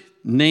research,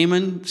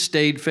 Naaman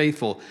stayed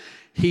faithful.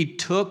 He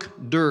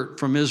took dirt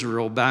from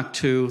Israel back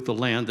to the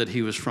land that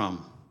he was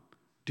from.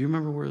 Do you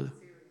remember where?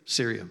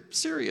 Syria.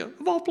 Syria,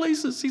 of all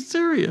places, he's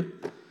Syria.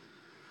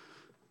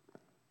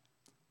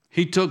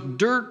 He took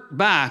dirt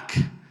back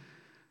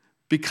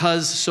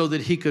so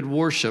that he could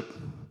worship.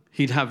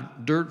 He'd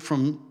have dirt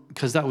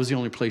because that was the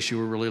only place you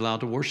were really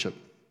allowed to worship.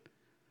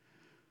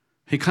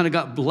 He kind of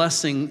got the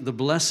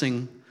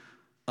blessing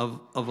of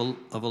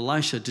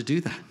Elisha to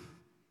do that.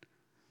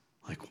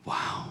 Like,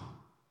 wow.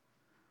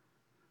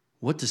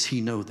 What does he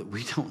know that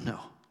we don't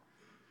know?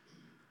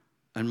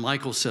 And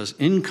Michael says,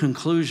 in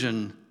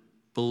conclusion,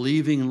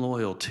 believing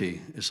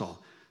loyalty is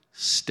all.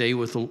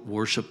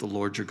 Worship the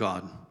Lord your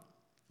God.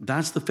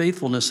 That's the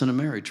faithfulness in a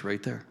marriage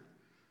right there.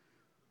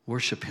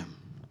 Worship him.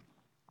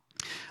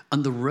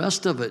 And the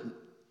rest of it,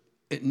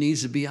 it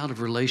needs to be out of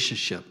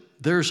relationship.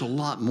 There's a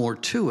lot more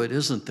to it,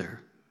 isn't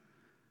there?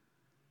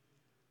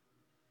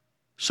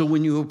 So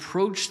when you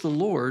approach the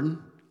Lord,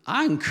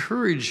 I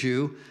encourage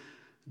you,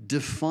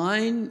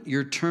 define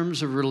your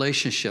terms of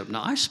relationship.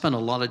 Now, I spent a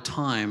lot of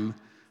time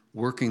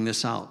working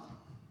this out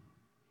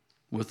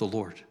with the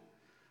Lord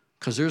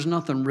because there's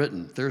nothing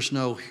written. There's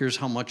no, here's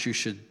how much you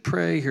should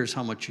pray, here's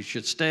how much you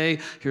should stay,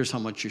 here's how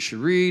much you should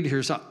read,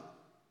 here's how.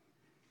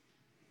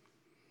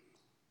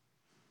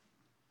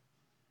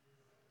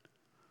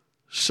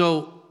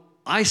 So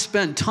I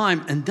spent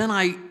time, and then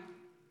I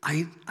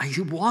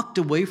walked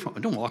away from, I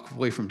don't walk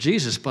away from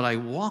Jesus, but I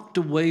walked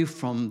away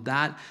from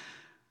that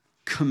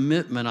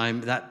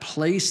commitment, that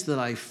place that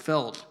I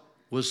felt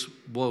was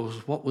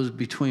what was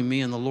between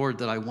me and the Lord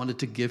that I wanted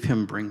to give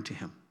him, bring to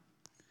him.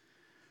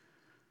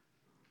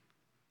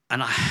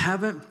 And I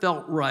haven't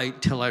felt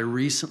right till I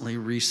recently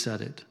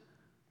reset it.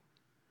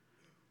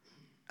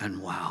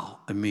 And wow,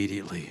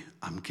 immediately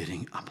I'm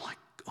like,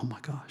 oh my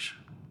gosh.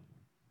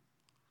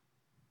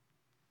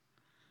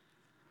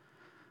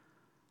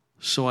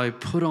 So I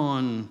put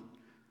on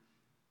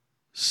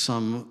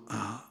some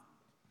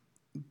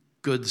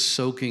good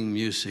soaking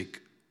music.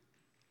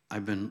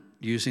 I've been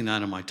using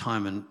that in my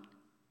time,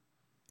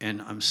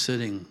 and I'm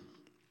sitting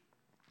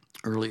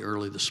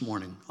early this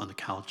morning on the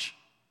couch.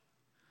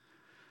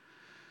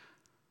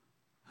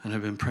 And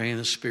I've been praying in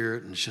the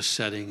Spirit and just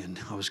setting, and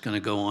I was going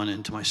to go on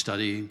into my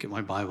study and get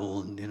my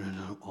Bible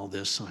and all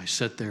this. And I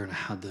sat there and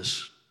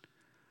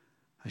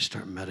I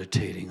start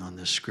meditating on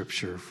this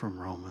scripture from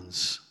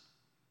Romans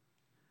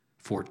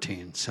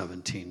 14,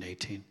 17,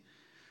 18.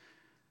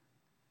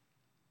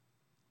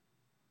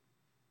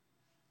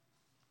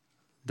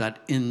 That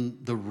in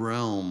the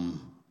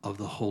realm of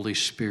the Holy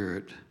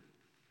Spirit,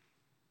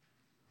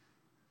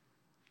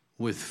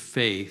 with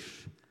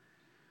faith,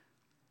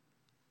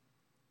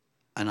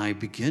 and I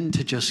begin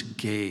to just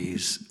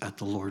gaze at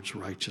the Lord's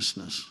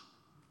righteousness.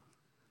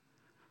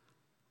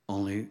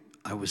 Only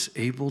I was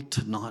able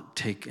to not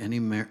take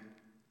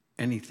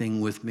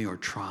anything with me or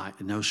try,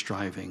 no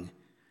striving.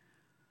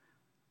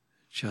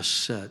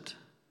 Just sit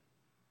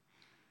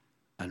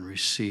and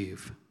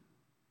receive.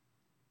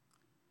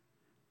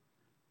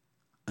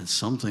 And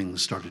something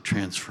started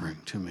transferring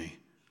to me.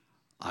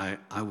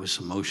 I was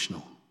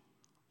emotional.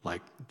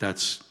 Like,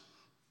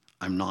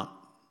 I'm not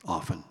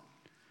often.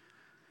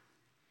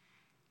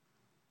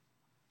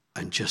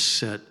 And just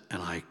sit,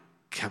 and I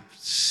kept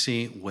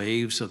seeing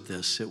waves of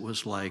this. It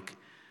was like,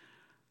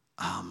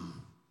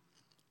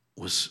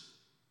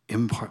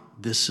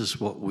 this is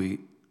what the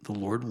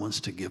Lord wants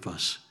to give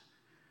us.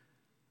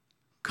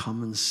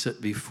 Come and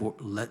sit before,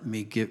 let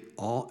me give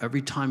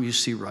every time you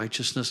see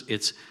righteousness,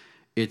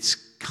 it's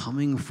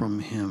coming from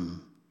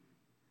him.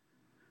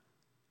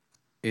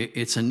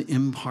 It's an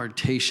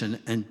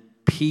impartation, and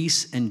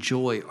peace and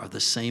joy are the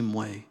same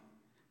way.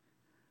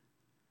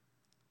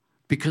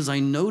 Because I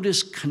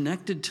notice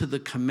connected to the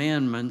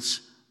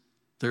commandments,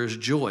 there's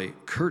joy.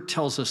 Kurt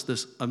tells us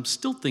this. I'm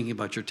still thinking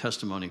about your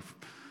testimony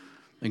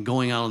and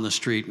going out on the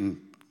street and,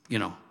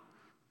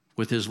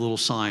 with his little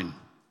sign.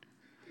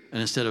 And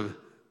instead of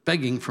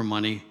begging for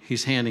money,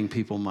 he's handing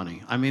people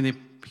money. I mean,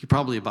 he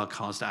probably about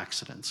caused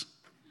accidents.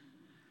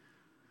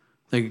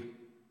 They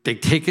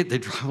take it, they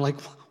drive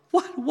like,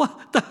 what?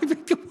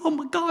 Oh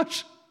my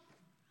gosh.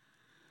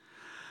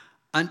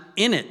 And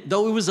in it,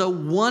 though it was a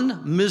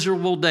one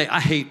miserable day, I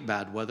hate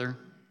bad weather.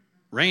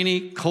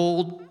 Rainy,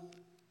 cold,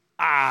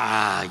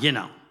 And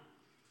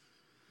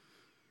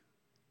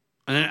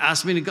then it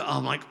asked me to go.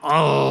 I'm like,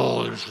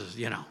 this is,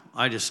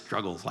 I just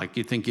struggle. Like,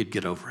 you'd think you'd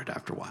get over it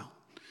after a while.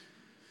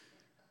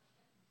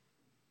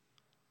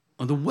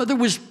 Well, the weather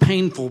was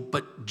painful,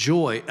 but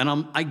joy.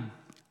 And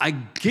I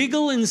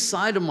giggle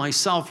inside of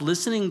myself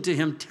listening to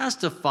him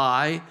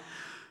testify.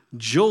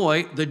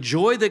 Joy, the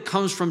joy that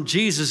comes from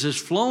Jesus is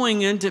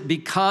flowing into,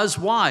 because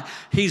why?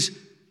 He's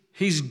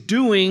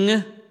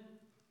doing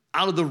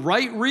out of the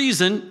right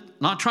reason,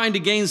 not trying to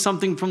gain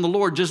something from the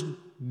Lord, just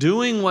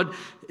doing what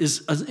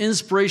is an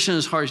inspiration in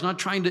his heart. He's not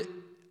trying to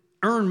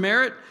earn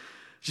merit,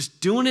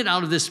 just doing it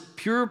out of this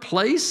pure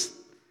place.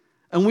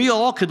 And we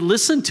all could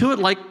listen to it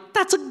like,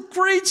 that's a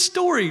great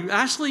story.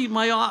 Ashley,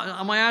 my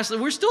Ashley,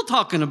 we're still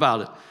talking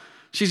about it.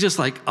 She's just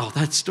like,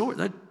 that story,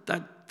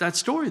 that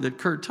story that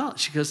Kurt told.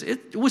 She goes,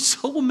 it was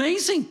so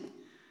amazing.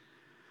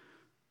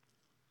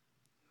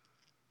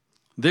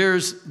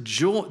 There's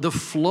joy. The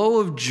flow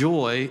of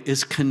joy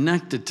is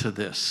connected to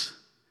this.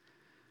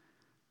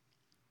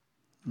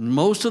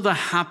 Most of the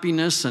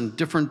happiness and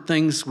different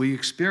things we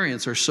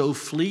experience are so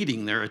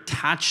fleeting. They're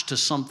attached to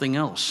something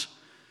else.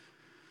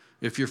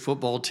 If your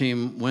football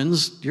team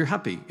wins, you're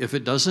happy. If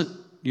it doesn't,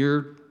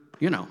 you're,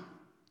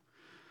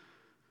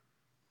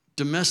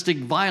 Domestic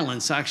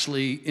violence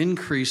actually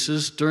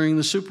increases during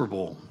the Super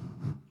Bowl.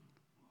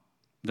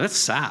 That's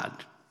sad.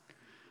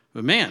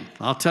 But man,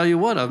 I'll tell you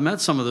what, I've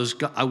met some of those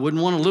guys. I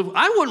wouldn't want to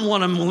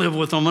live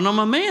with them, and I'm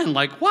a man.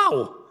 Like,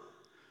 wow.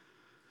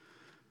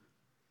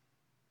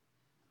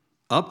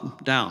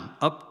 Up, down,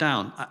 up,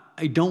 down.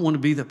 I don't want to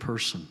be that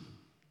person.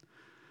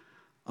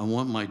 I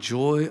want my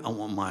joy. I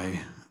want my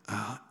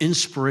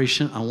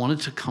inspiration. I want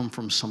it to come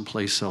from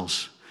someplace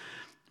else.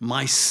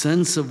 My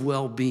sense of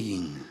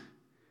well-being.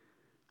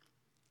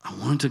 I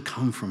want it to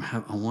come from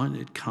heaven. I want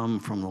it to come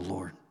from the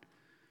Lord.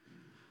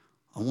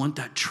 I want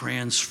that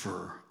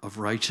transfer of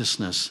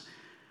righteousness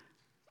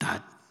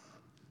that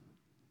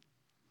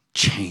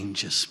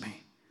changes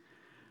me.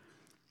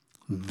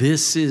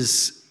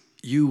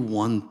 You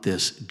want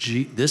this.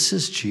 This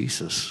is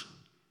Jesus.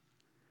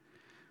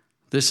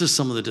 This is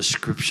some of the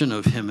description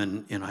of him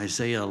in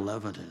Isaiah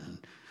 11 and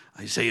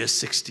Isaiah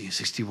 60 and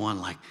 61.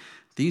 Like,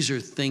 these are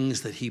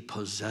things that he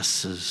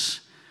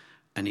possesses,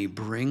 and he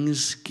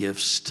brings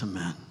gifts to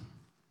men.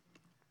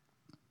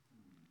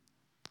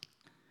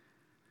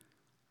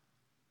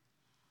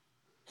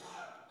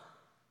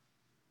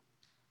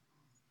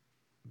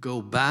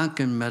 Go back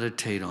and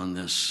meditate on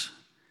this,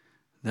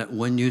 that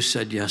when you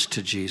said yes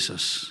to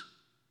Jesus,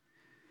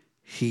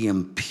 he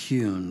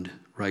impugned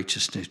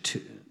righteousness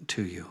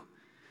to you.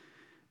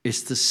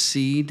 It's the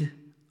seed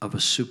of a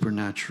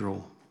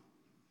supernatural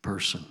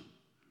person.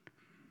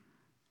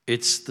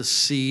 It's the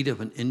seed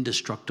of an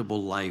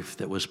indestructible life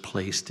that was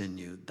placed in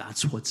you.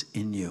 That's what's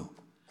in you.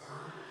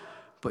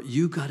 But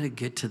you got to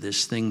get to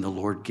this thing the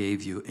Lord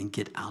gave you and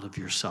get out of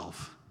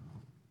yourself.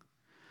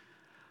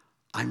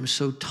 I'm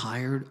so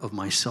tired of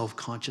my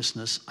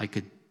self-consciousness, I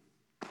could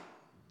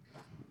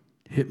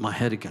hit my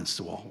head against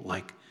the wall.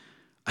 Like,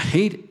 I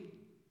hate it.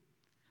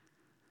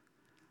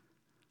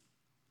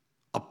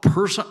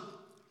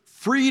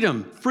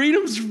 Freedom.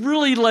 Freedom's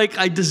really like,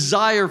 I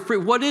desire free.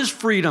 What is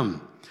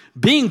freedom?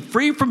 Being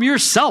free from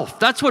yourself.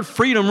 That's what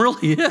freedom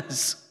really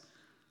is.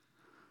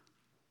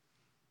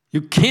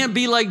 You can't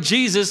be like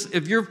Jesus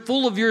if you're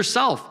full of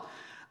yourself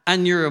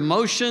and your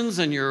emotions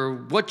and your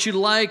what you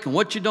like and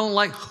what you don't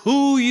like,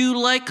 who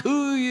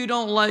you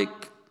don't like.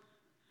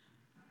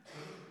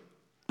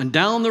 And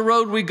down the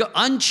road we go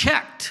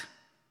unchecked.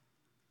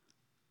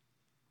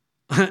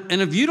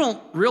 And if you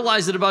don't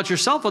realize it about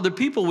yourself, other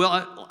people will.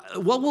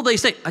 What will they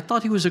say? I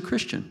thought he was a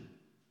Christian.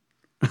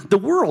 The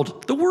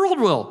world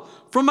will.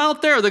 From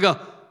out there, they go,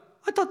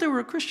 I thought they were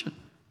a Christian.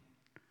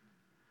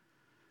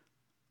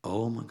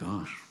 Oh my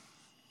gosh.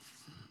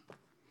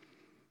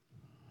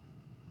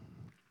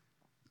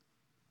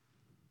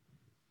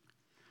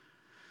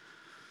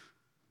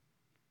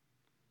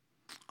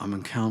 I'm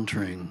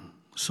encountering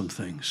some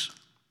things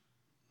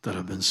that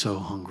I've been so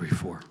hungry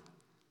for.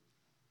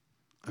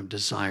 I've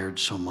desired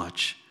so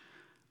much.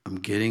 I'm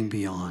getting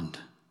beyond.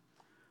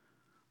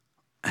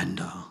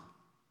 And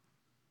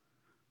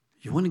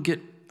you want to get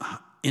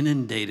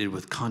inundated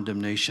with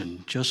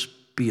condemnation, just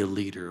be a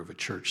leader of a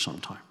church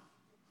sometime.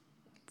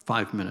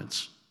 5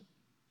 minutes.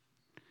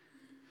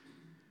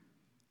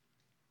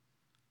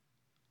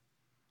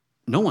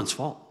 No one's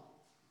fault.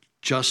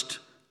 Just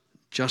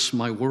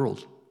my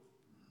world,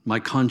 my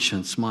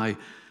conscience, my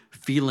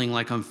feeling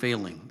like I'm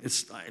failing.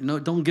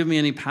 Don't give me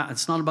any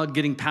it's not about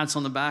getting pats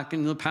on the back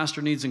and the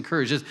pastor needs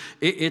encouragement.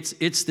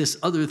 It's this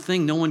other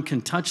thing no one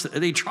can touch.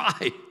 They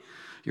try.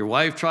 Your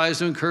wife tries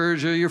to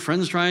encourage you, your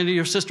friend's trying to,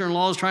 your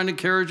sister-in-law is trying to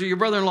encourage you, your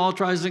brother-in-law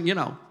tries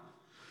to,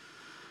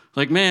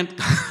 like, man,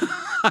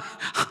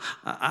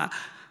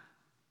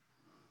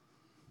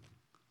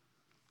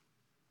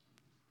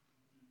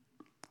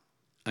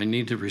 I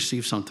need to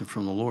receive something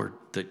from the Lord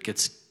that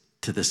gets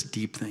to this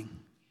deep thing.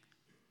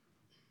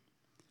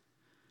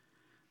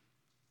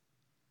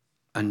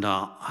 And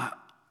I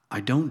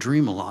don't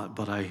dream a lot,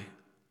 but I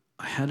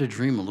had a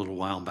dream a little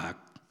while back.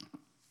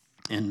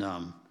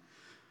 And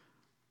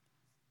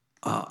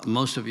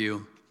most of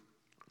you,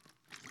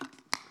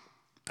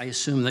 I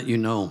assume that you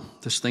know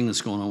this thing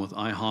that's going on with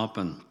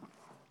IHOP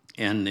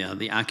and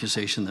the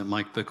accusation that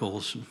Mike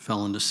Bickles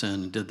fell into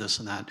sin and did this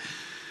and that.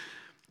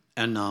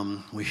 And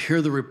we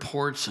hear the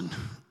reports, and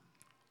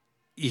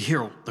you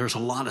hear there's a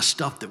lot of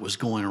stuff that was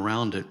going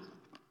around it,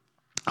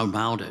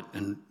 about it.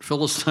 And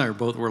Phyllis and I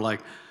were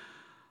like,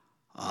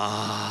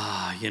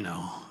 I'm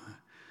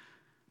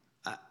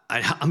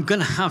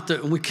going to have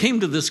to, and we came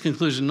to this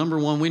conclusion. Number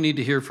one, we need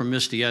to hear from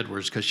Misty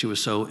Edwards because she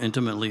was so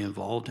intimately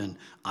involved in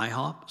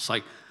IHOP. It's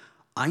like,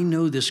 I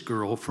know this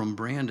girl from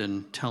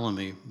Brandon telling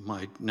me,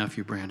 my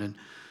nephew Brandon,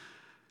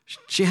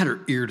 she had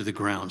her ear to the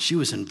ground. She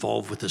was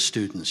involved with the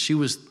students. She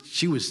was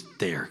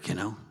there,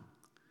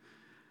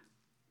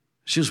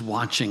 She was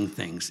watching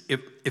things.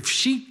 If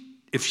she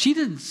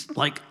didn't,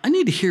 like, I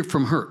need to hear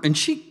from her. And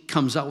she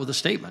comes out with a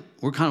statement.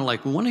 We're kind of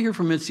like, we want to hear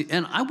from Mitzi.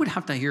 And I would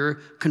have to hear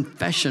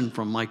confession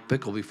from Mike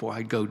Bickle before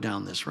I'd go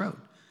down this road.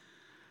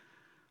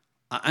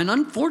 And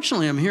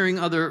unfortunately, I'm hearing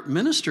other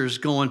ministers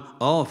going,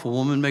 oh, if a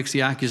woman makes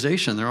the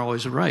accusation, they're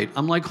always right.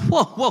 I'm like,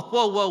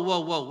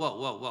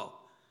 whoa.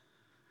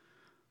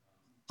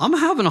 I'm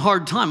having a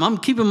hard time. I'm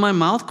keeping my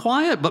mouth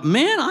quiet. But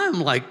man,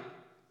 I'm like,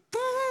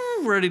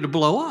 ready to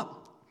blow up.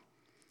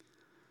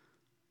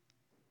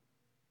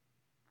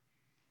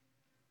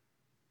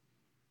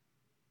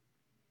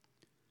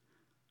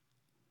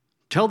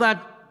 Tell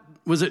that,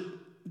 was it,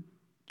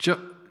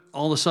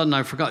 all of a sudden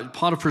I forgot,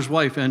 Potiphar's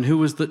wife, and who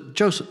was the,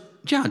 Joseph.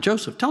 Yeah,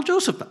 Joseph. Tell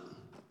Joseph that.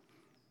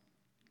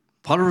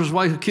 Potiphar's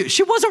wife accused,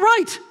 she wasn't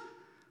right.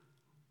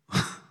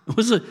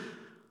 It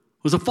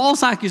was a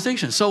false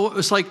accusation. So it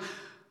was like,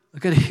 I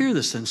got to hear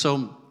this. And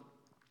so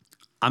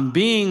I'm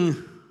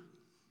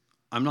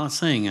not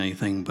saying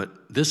anything,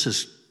 but this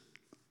is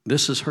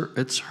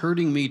it's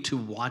hurting me to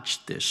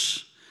watch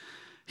this,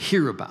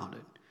 hear about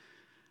it.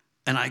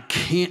 And I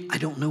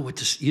don't know what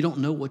to, you don't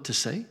know what to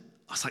say?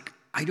 I was like,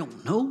 I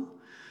don't know.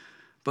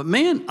 But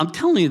man, I'm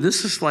telling you,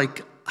 this is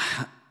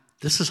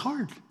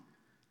hard.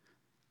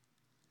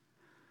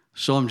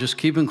 So I'm just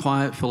keeping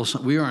quiet.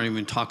 We aren't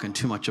even talking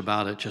too much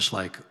about it, just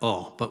like,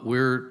 but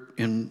we're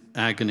in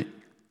agony.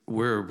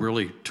 We're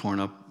really torn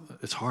up.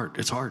 It's hard.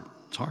 It's a hard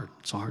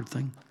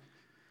thing.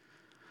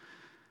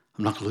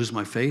 I'm not going to lose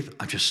my faith.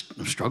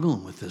 I'm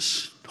struggling with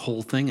this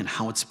whole thing and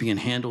how it's being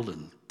handled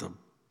and the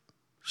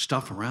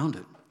stuff around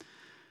it.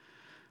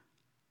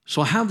 So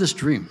I have this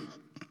dream.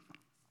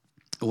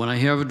 When I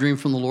have a dream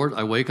from the Lord,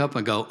 I wake up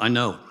and go, I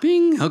know,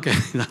 bing, okay,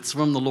 that's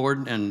from the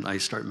Lord, and I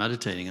start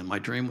meditating, and my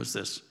dream was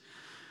this.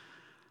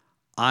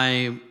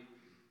 I'm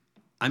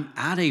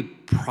at a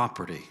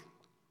property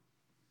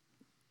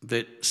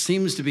that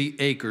seems to be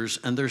acres,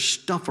 and there's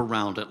stuff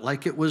around it,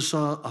 like it was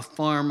a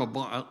farm,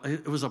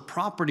 it was a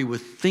property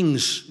with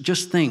things,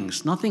 just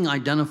things, nothing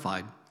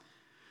identified.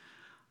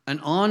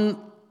 And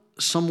on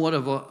somewhat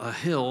of a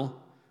hill,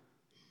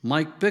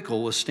 Mike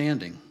Bickle was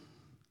standing.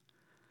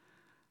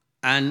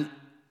 And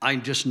I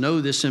just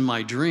know this in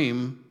my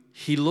dream.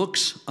 He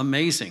looks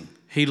amazing.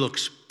 He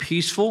looks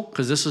peaceful,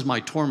 because this is my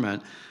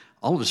torment.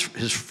 All of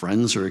his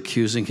friends are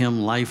accusing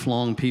him,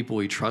 lifelong people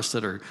he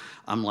trusted.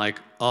 I'm like,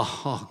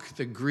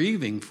 the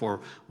grieving for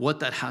what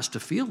that has to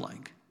feel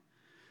like.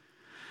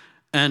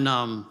 And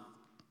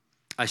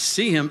I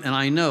see him, and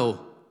I know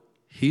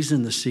he's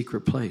in the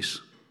secret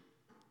place.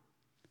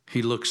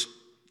 He looks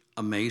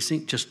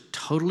amazing, just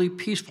totally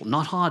peaceful,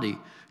 not haughty,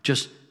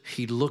 just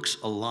he looks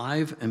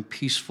alive and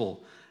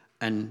peaceful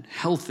and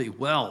healthy,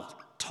 well,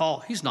 tall.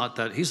 He's not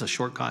that, he's a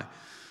short guy.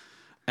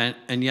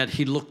 And yet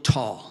he looked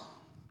tall.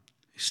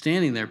 He's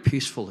standing there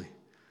peacefully.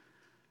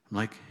 I'm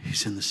like,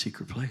 he's in the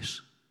secret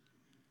place.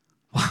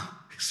 Wow,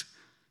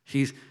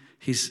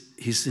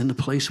 he's in the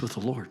place with the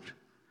Lord.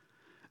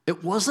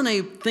 It wasn't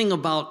a thing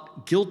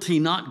about guilty,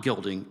 not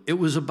guilty. It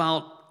was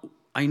about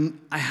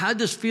I had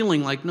this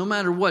feeling like no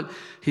matter what,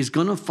 he's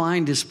going to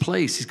find his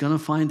place. He's going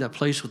to find that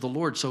place with the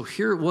Lord. So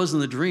here it was in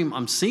the dream.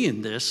 I'm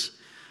seeing this.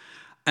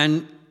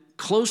 And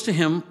close to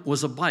him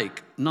was a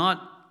bike,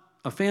 not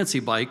a fancy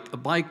bike, a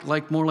bike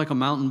like more like a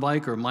mountain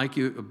bike or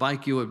a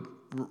bike you would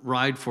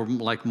ride for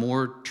like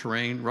more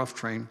terrain, rough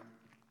terrain.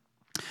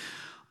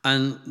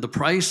 And the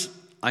price,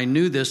 I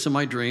knew this in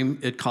my dream,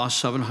 it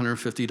cost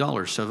 $750,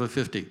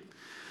 $750.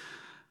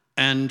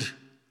 And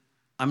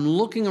I'm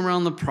looking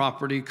around the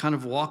property, kind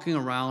of walking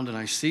around, and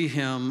I see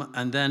him,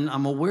 and then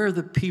I'm aware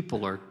that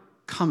people are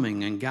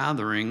coming and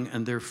gathering,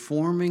 and they're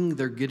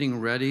getting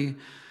ready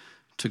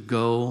to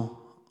go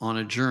on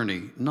a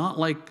journey. Not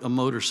like a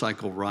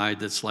motorcycle ride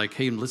that's like,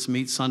 hey, let's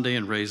meet Sunday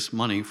and raise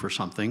money for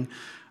something,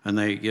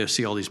 and you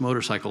see all these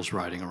motorcycles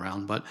riding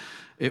around, but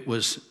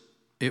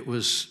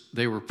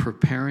they were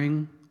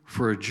preparing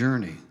for a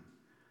journey.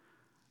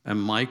 And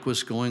Mike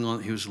was going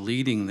on, he was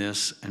leading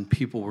this, and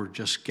people were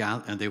just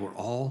gathered, and they were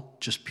all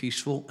just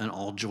peaceful and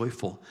all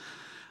joyful.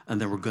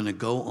 And they were going to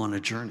go on a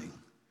journey.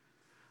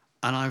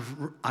 And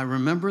I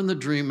remember in the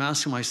dream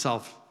asking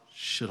myself,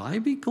 should I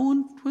be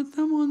going with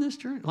them on this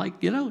journey? Like,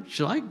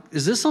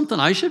 is this something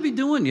I should be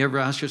doing? You ever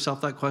ask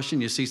yourself that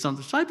question? You see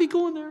something, should I be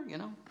going there?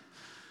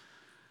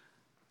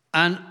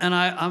 And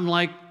I'm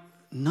like,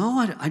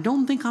 no, I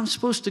don't think I'm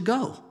supposed to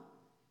go.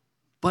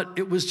 But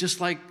it was just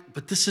like,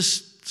 but this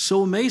is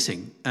so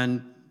amazing.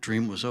 And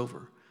dream was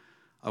over.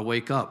 I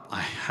wake up.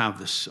 I have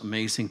this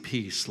amazing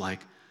peace.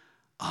 Like,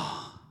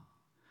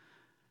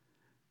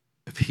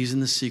 if he's in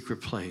the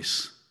secret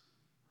place,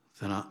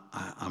 then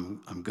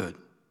I'm good.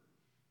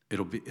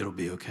 It'll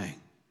be okay.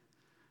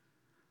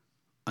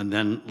 And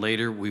then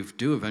later we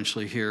do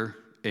eventually hear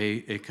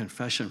a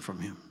confession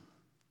from him.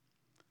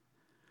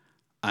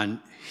 And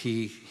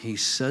he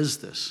says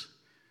this,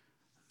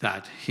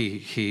 that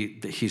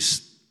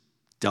he's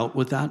dealt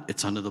with that.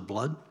 It's under the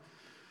blood.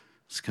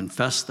 He's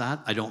confessed that.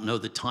 I don't know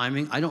the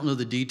timing. I don't know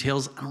the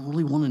details. I don't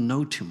really want to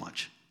know too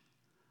much.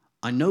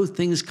 I know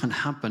things can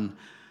happen.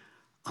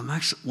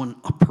 When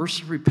a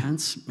person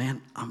repents,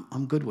 man,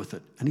 I'm good with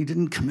it. And he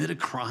didn't commit a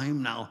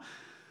crime. Now,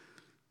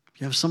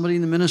 if you have somebody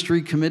in the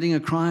ministry committing a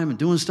crime and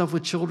doing stuff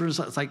with children,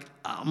 it's like,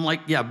 I'm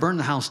like, yeah, burn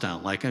the house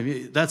down. Like, I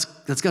mean, that's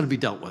got to be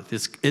dealt with.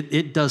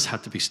 It does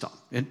have to be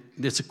stopped.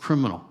 It's a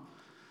criminal.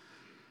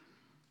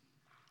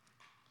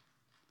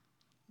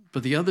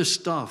 But the other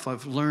stuff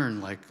I've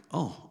learned, like,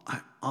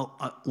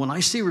 when I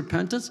see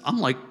repentance, I'm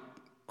like,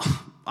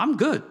 I'm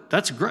good.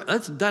 That's great.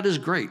 That is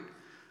great.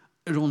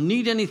 I don't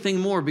need anything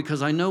more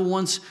because I know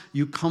once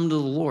you come to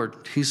the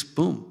Lord, he's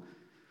boom.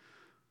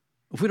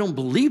 If we don't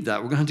believe that,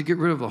 we're going to have to get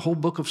rid of a whole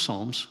book of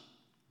Psalms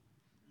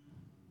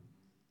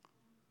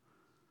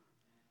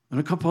and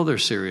a couple other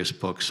serious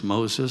books.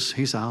 Moses,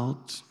 he's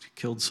out. He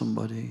killed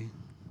somebody.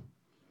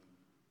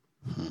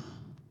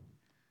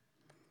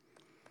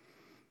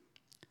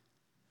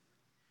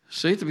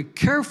 So you have to be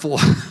careful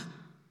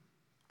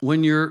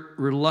when you're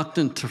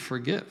reluctant to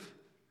forgive.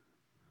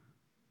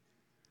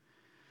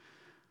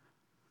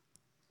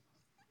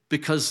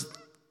 Because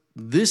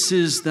this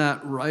is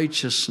that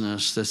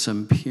righteousness that's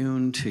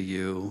impugned to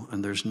you,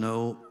 and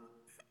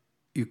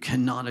you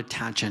cannot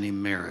attach any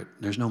merit.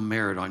 There's no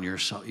merit on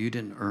yourself. You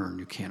didn't earn.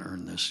 You can't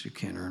earn this. You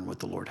can't earn what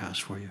the Lord has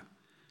for you.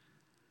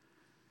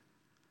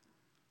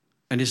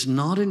 And it's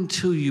not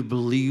until you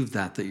believe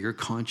that your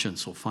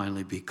conscience will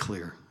finally be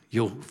clear.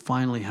 You'll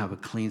finally have a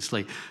clean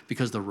slate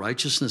because the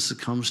righteousness that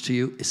comes to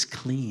you is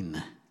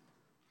clean.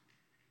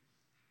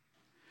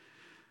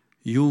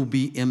 You'll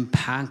be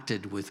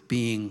impacted with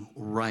being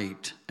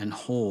right and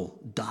whole,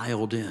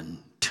 dialed in,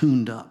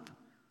 tuned up,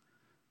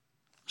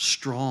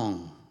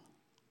 strong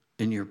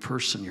in your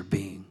person, your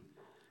being.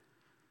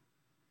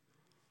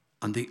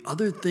 And the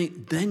other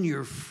thing, then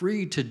you're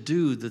free to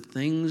do the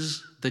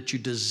things that you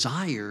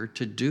desire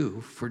to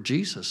do for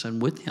Jesus and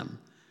with him.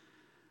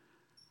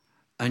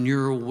 And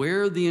you're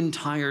aware the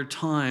entire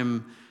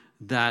time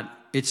that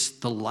it's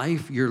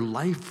your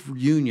life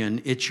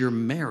union, it's your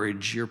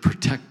marriage you're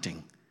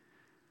protecting.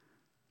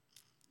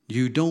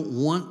 You don't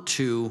want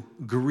to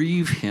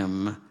grieve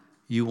him.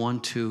 You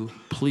want to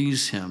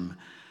please him.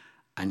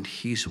 And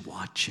he's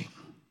watching.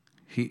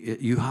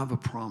 You have a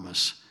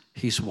promise.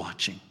 He's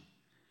watching.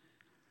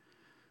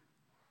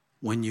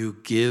 When you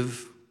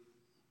give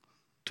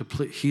to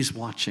please, he's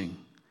watching.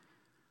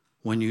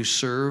 When you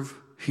serve,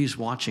 he's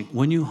watching.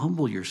 When you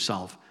humble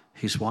yourself,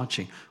 he's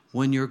watching.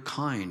 When you're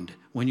kind,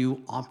 when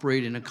you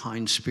operate in a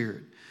kind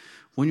spirit,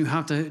 when you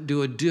have to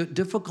do a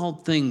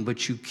difficult thing,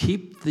 but you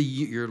keep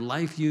your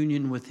life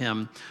union with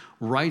him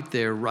right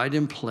there, right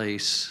in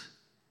place.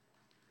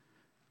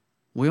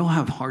 We all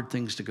have hard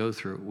things to go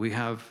through. We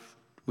have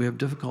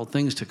difficult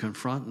things to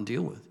confront and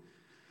deal with.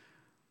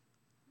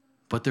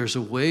 But there's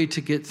a way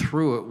to get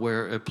through it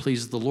where it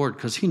pleases the Lord,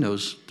 because he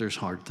knows there's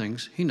hard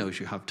things. He knows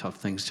you have tough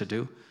things to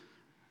do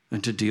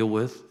and to deal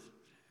with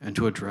and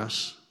to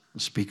address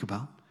and speak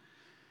about.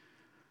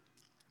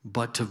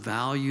 But to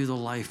value the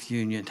life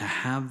union, to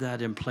have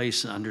that in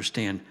place and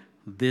understand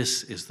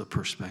this is the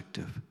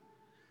perspective.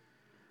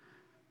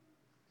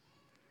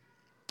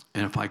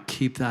 And if I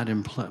keep that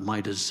in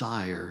my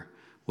desire,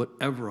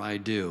 whatever I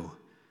do,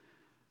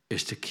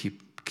 is to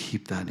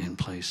keep that in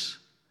place,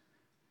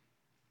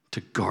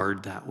 to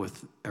guard that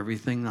with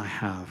everything I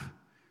have,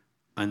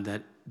 and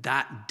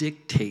that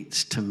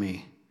dictates to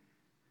me.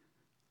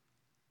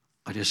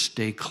 I just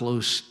stay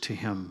close to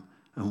him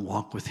and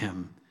walk with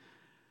him,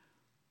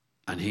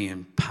 and he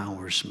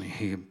empowers me.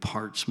 He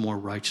imparts more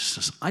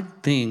righteousness. I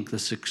think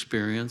this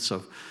experience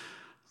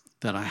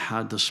that I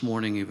had this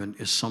morning even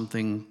is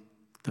something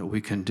that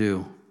we can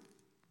do.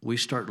 We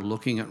start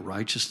looking at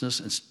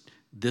righteousness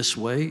this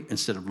way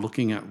instead of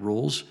looking at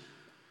rules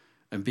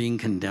and being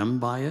condemned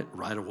by it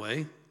right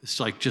away. It's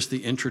like just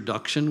the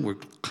introduction. We're,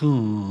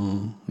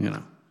 you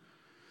know.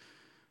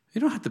 You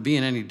don't have to be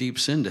in any deep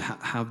sin to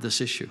have this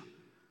issue.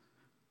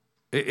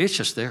 It's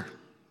just there.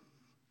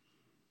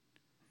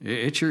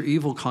 It's your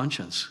evil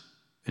conscience.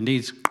 It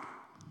needs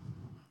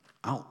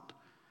out.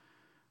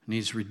 It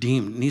needs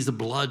redeemed. It needs the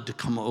blood to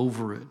come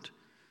over it.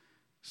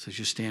 So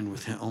you stand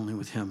with him, only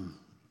with him.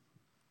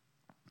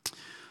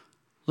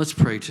 Let's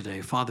pray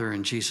today. Father,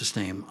 in Jesus'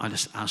 name, I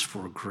just ask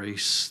for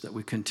grace that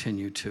we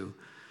continue to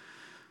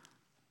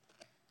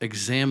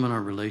examine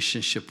our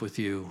relationship with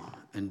you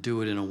and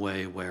do it in a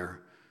way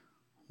where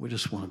we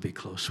just want to be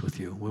close with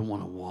you. We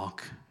want to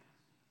walk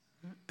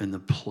in the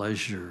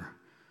pleasure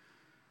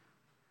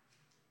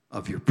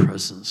of your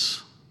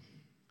presence.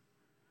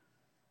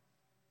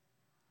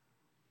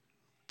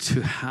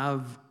 To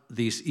have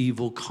these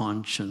evil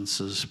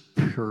consciences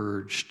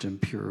purged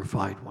and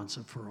purified once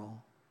and for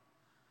all.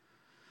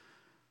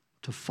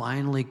 To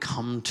finally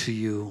come to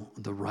you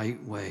the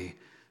right way.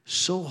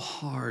 So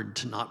hard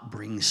to not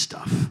bring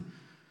stuff.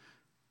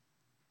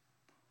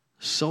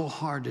 So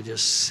hard to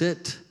just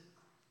sit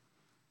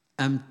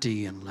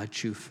empty and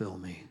let you fill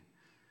me.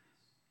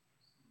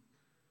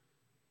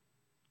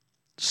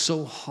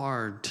 So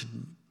hard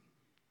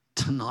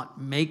to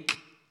not make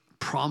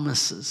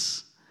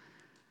promises.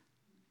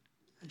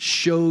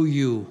 Show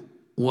you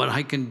what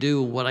I can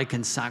do, what I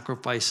can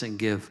sacrifice and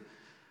give.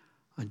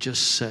 And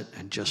just sit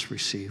and just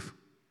receive.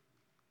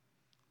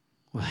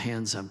 With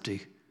hands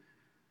empty.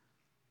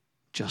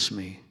 Just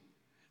me.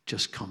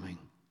 Just coming.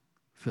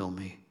 Fill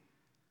me.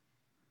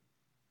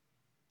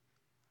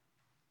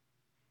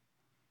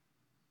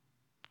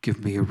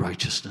 Give me your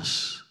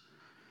righteousness.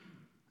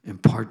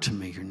 Impart to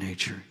me your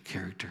nature,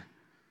 character.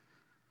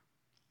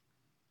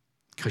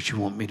 Because you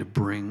want to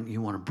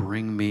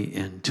bring me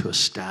into a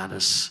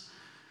status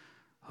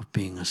of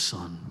being a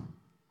son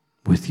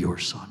with your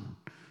son.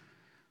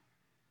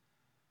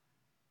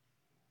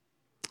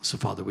 So,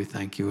 Father, we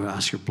thank you. I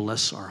ask you to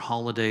bless our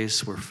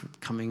holidays. We're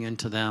coming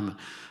into them,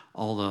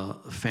 all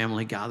the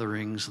family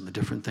gatherings and the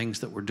different things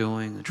that we're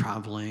doing, the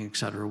traveling, et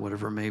cetera,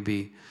 whatever it may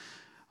be.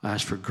 I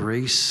ask for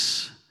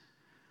grace.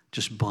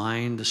 Just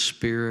bind the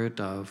spirit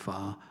of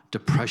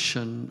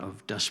depression,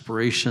 of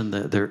desperation.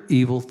 They're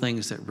evil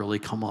things that really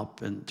come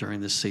up during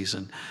this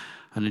season.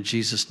 And in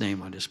Jesus'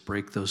 name, I just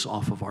break those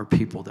off of our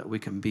people that we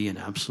can be in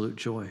absolute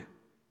joy.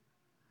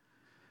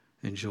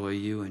 Enjoy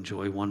you,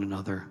 enjoy one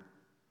another.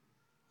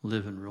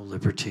 Live in real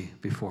liberty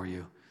before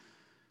you.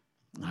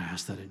 I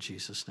ask that in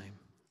Jesus' name.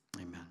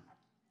 Amen. Amen.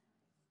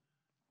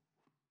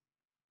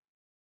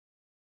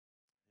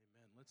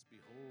 Let's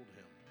behold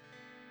him.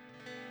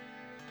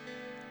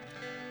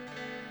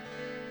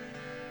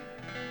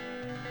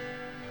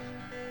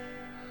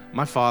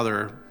 My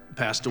father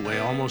passed away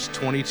almost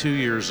 22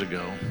 years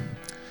ago.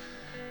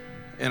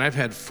 And I've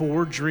had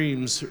 4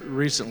 dreams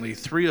recently,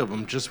 3 of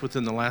them just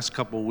within the last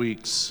couple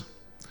weeks.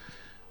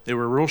 They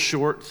were real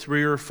short,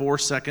 3 or 4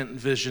 second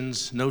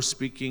visions, no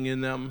speaking in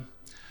them.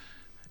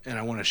 And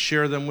I want to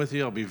share them with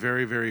you. I'll be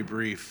very, very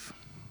brief.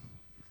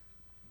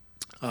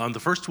 The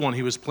first one,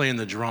 he was playing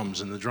the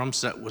drums, and the drum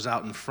set was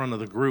out in front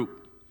of the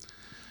group.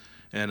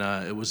 And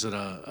it was at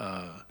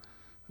a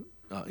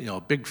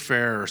big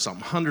fair or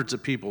something, hundreds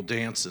of people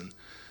dancing.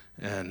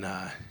 And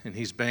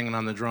he's banging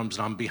on the drums,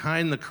 and I'm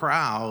behind the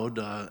crowd,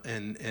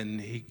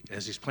 and he,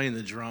 as he's playing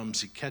the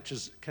drums, he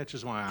catches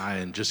my eye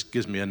and just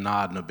gives me a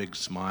nod and a big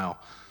smile.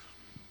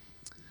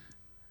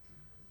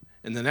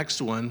 And the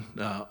next one,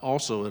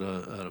 also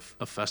at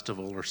a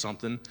festival or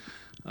something,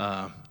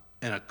 and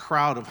a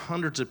crowd of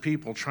hundreds of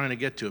people trying to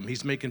get to him.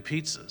 He's making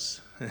pizzas,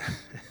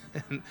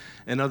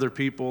 and other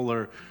people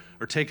are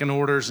taking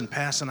orders and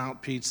passing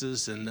out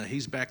pizzas, and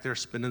he's back there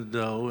spinning the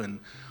dough.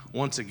 And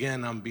once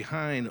again, I'm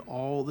behind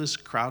all this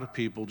crowd of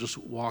people just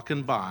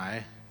walking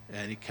by,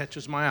 and he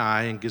catches my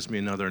eye and gives me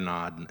another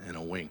nod and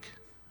a wink.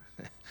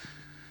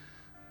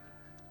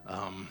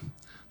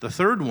 The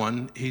third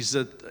one, he's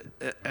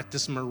at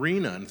this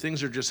marina, and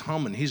things are just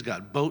humming. He's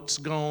got boats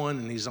going,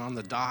 and he's on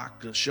the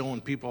dock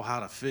showing people how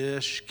to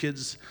fish,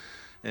 kids.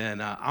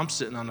 And I'm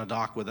sitting on the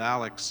dock with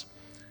Alex,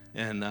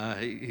 and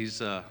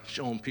he's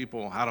showing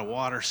people how to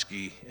water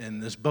ski.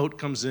 And this boat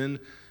comes in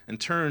and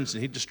turns,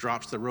 and he just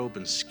drops the rope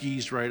and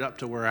skis right up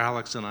to where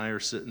Alex and I are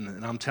sitting.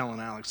 And I'm telling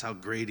Alex how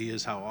great he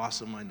is, how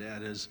awesome my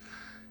dad is.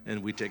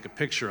 And we take a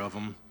picture of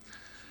him.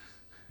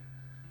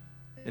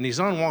 And he's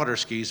on water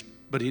skis,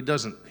 but he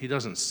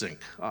doesn't sink.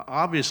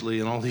 Obviously,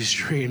 in all these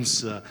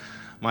dreams,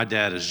 my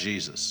dad is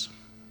Jesus.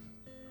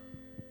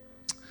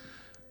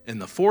 In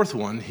the fourth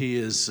one,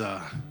 he's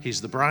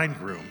the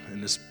bridegroom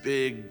in this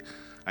big,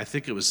 I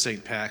think it was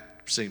St.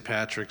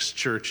 Patrick's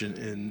Church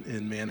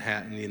in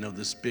Manhattan.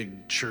 This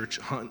big church,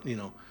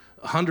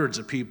 hundreds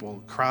of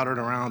people crowded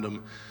around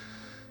him.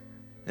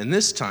 And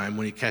this time,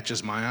 when he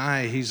catches my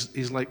eye,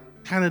 he's like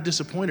kind of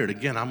disappointed.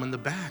 Again, I'm in the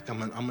back.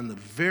 I'm in the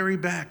very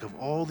back of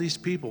all these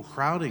people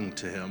crowding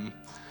to him,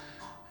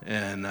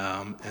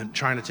 and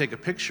trying to take a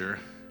picture.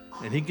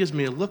 And he gives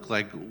me a look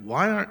like,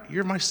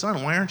 you're my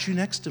son? Why aren't you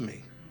next to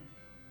me?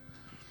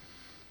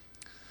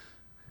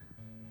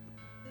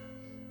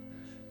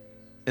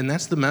 And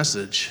that's the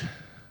message.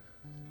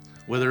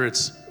 Whether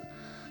it's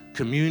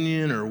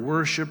communion or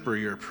worship or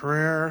your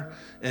prayer,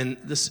 and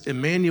this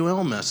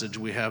Emmanuel message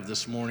we have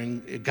this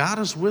morning, God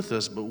is with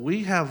us, but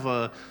we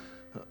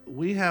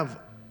have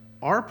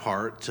our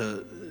part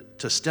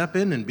to step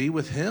in and be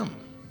with Him.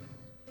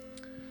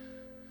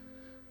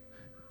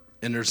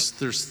 And there's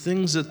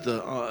things at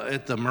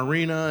the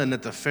marina and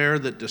at the fair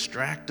that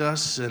distract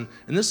us, and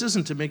this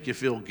isn't to make you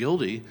feel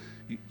guilty.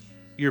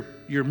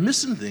 You're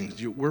missing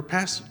things. We're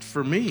past.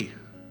 For me,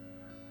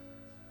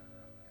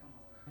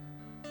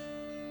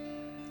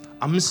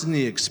 I'm missing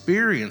the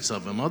experience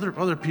of Him.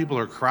 Other people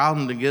are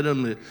crowding to get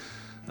Him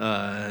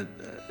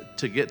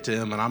to get to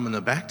Him, and I'm in the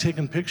back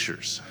taking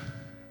pictures.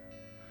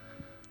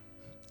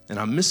 And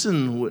I'm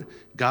missing what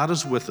God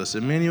is with us.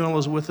 Emmanuel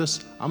is with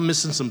us. I'm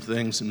missing some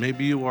things, and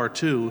maybe you are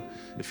too,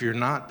 if you're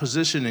not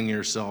positioning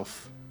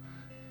yourself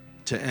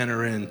to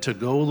enter in, to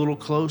go a little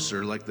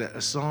closer, like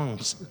that song,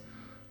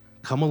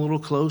 come a little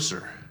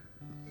closer.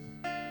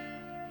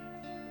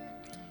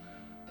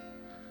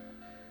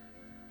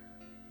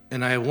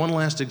 And I have one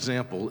last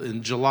example.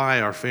 In July,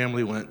 our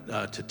family went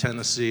to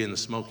Tennessee in the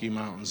Smoky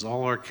Mountains.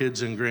 All our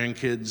kids and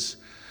grandkids,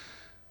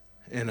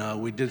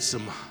 and we did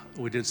some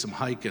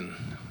hiking.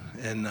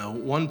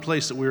 And one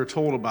place that we were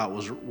told about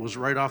was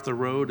right off the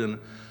road, and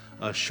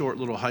a short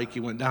little hike.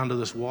 You went down to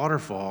this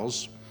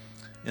waterfalls,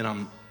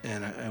 and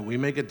we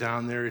make it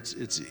down there.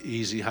 It's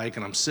easy hike,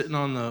 and I'm sitting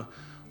on the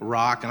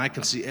rock, and I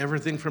can see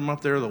everything from up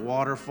there, the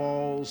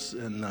waterfalls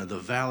and the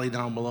valley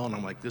down below, and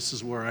I'm like, this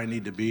is where I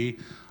need to be.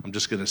 I'm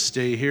just going to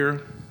stay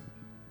here.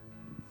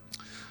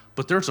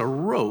 But there's a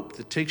rope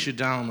that takes you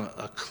down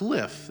a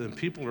cliff, and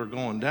people are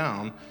going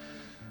down,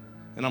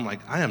 and I'm like,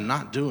 I am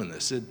not doing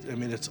this.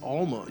 It's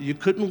almost, you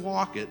couldn't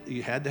walk it.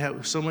 You had to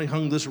have, somebody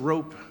hung this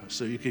rope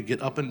so you could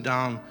get up and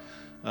down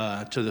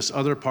to this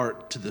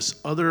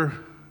other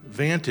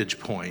vantage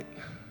point.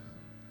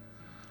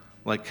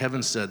 Like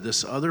Kevin said,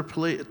 this other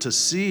place, to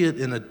see it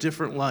in a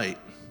different light.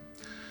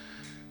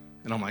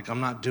 And I'm like,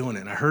 I'm not doing it.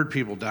 And I heard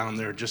people down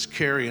there just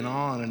carrying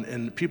on,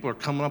 and people are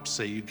coming up to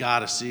say, you got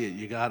to see it.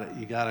 You got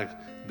to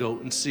go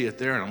and see it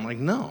there. And I'm like,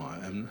 no.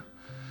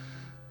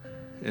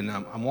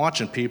 I'm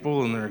watching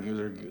people, and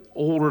they're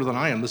older than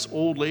I am. This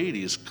old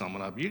lady is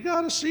coming up. You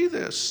got to see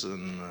this.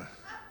 And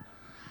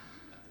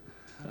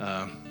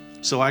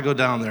so I go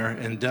down there,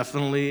 and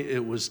definitely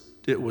it was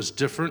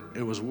different.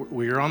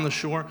 We were on the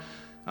shore.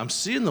 I'm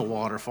seeing the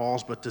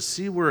waterfalls, but to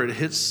see where it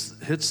hits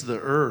the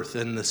earth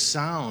and the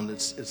sound,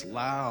 it's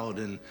loud,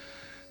 and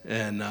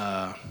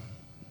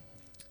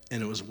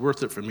it was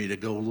worth it for me to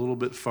go a little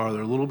bit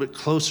farther, a little bit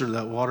closer to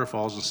that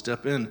waterfalls and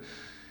step in.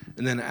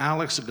 And then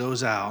Alex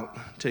goes out,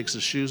 takes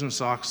his shoes and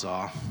socks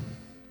off.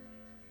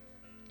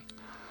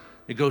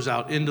 He goes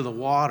out into the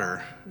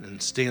water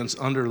and stands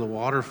under the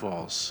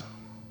waterfalls.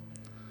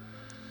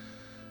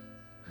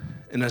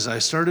 And as I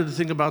started to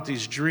think about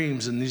these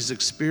dreams and these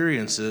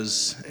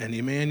experiences and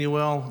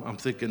Emmanuel, I'm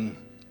thinking,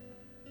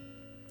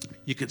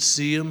 you could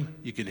see Him,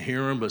 you can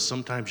hear Him, but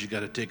sometimes you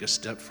got to take a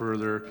step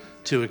further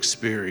to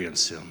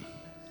experience Him,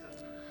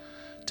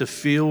 to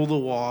feel the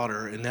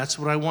water. And that's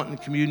what I want in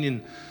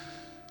communion.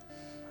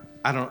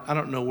 I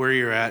don't know where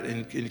you're at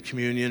in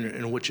communion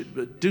and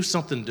but do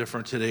something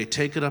different today.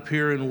 Take it up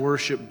here in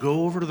worship.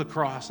 Go over to the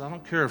cross. I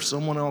don't care if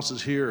someone else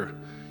is here.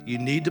 You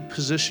need to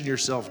position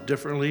yourself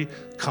differently.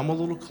 Come a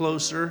little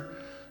closer.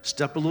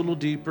 Step a little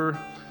deeper.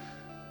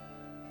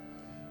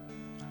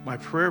 My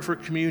prayer for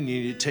communion,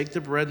 you take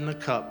the bread and the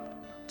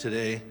cup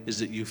today, is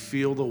that you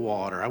feel the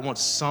water. I want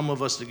some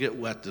of us to get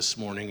wet this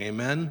morning.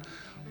 Amen?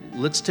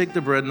 Let's take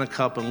the bread and the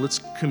cup, and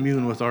let's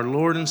commune with our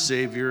Lord and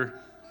Savior,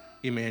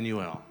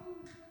 Emmanuel.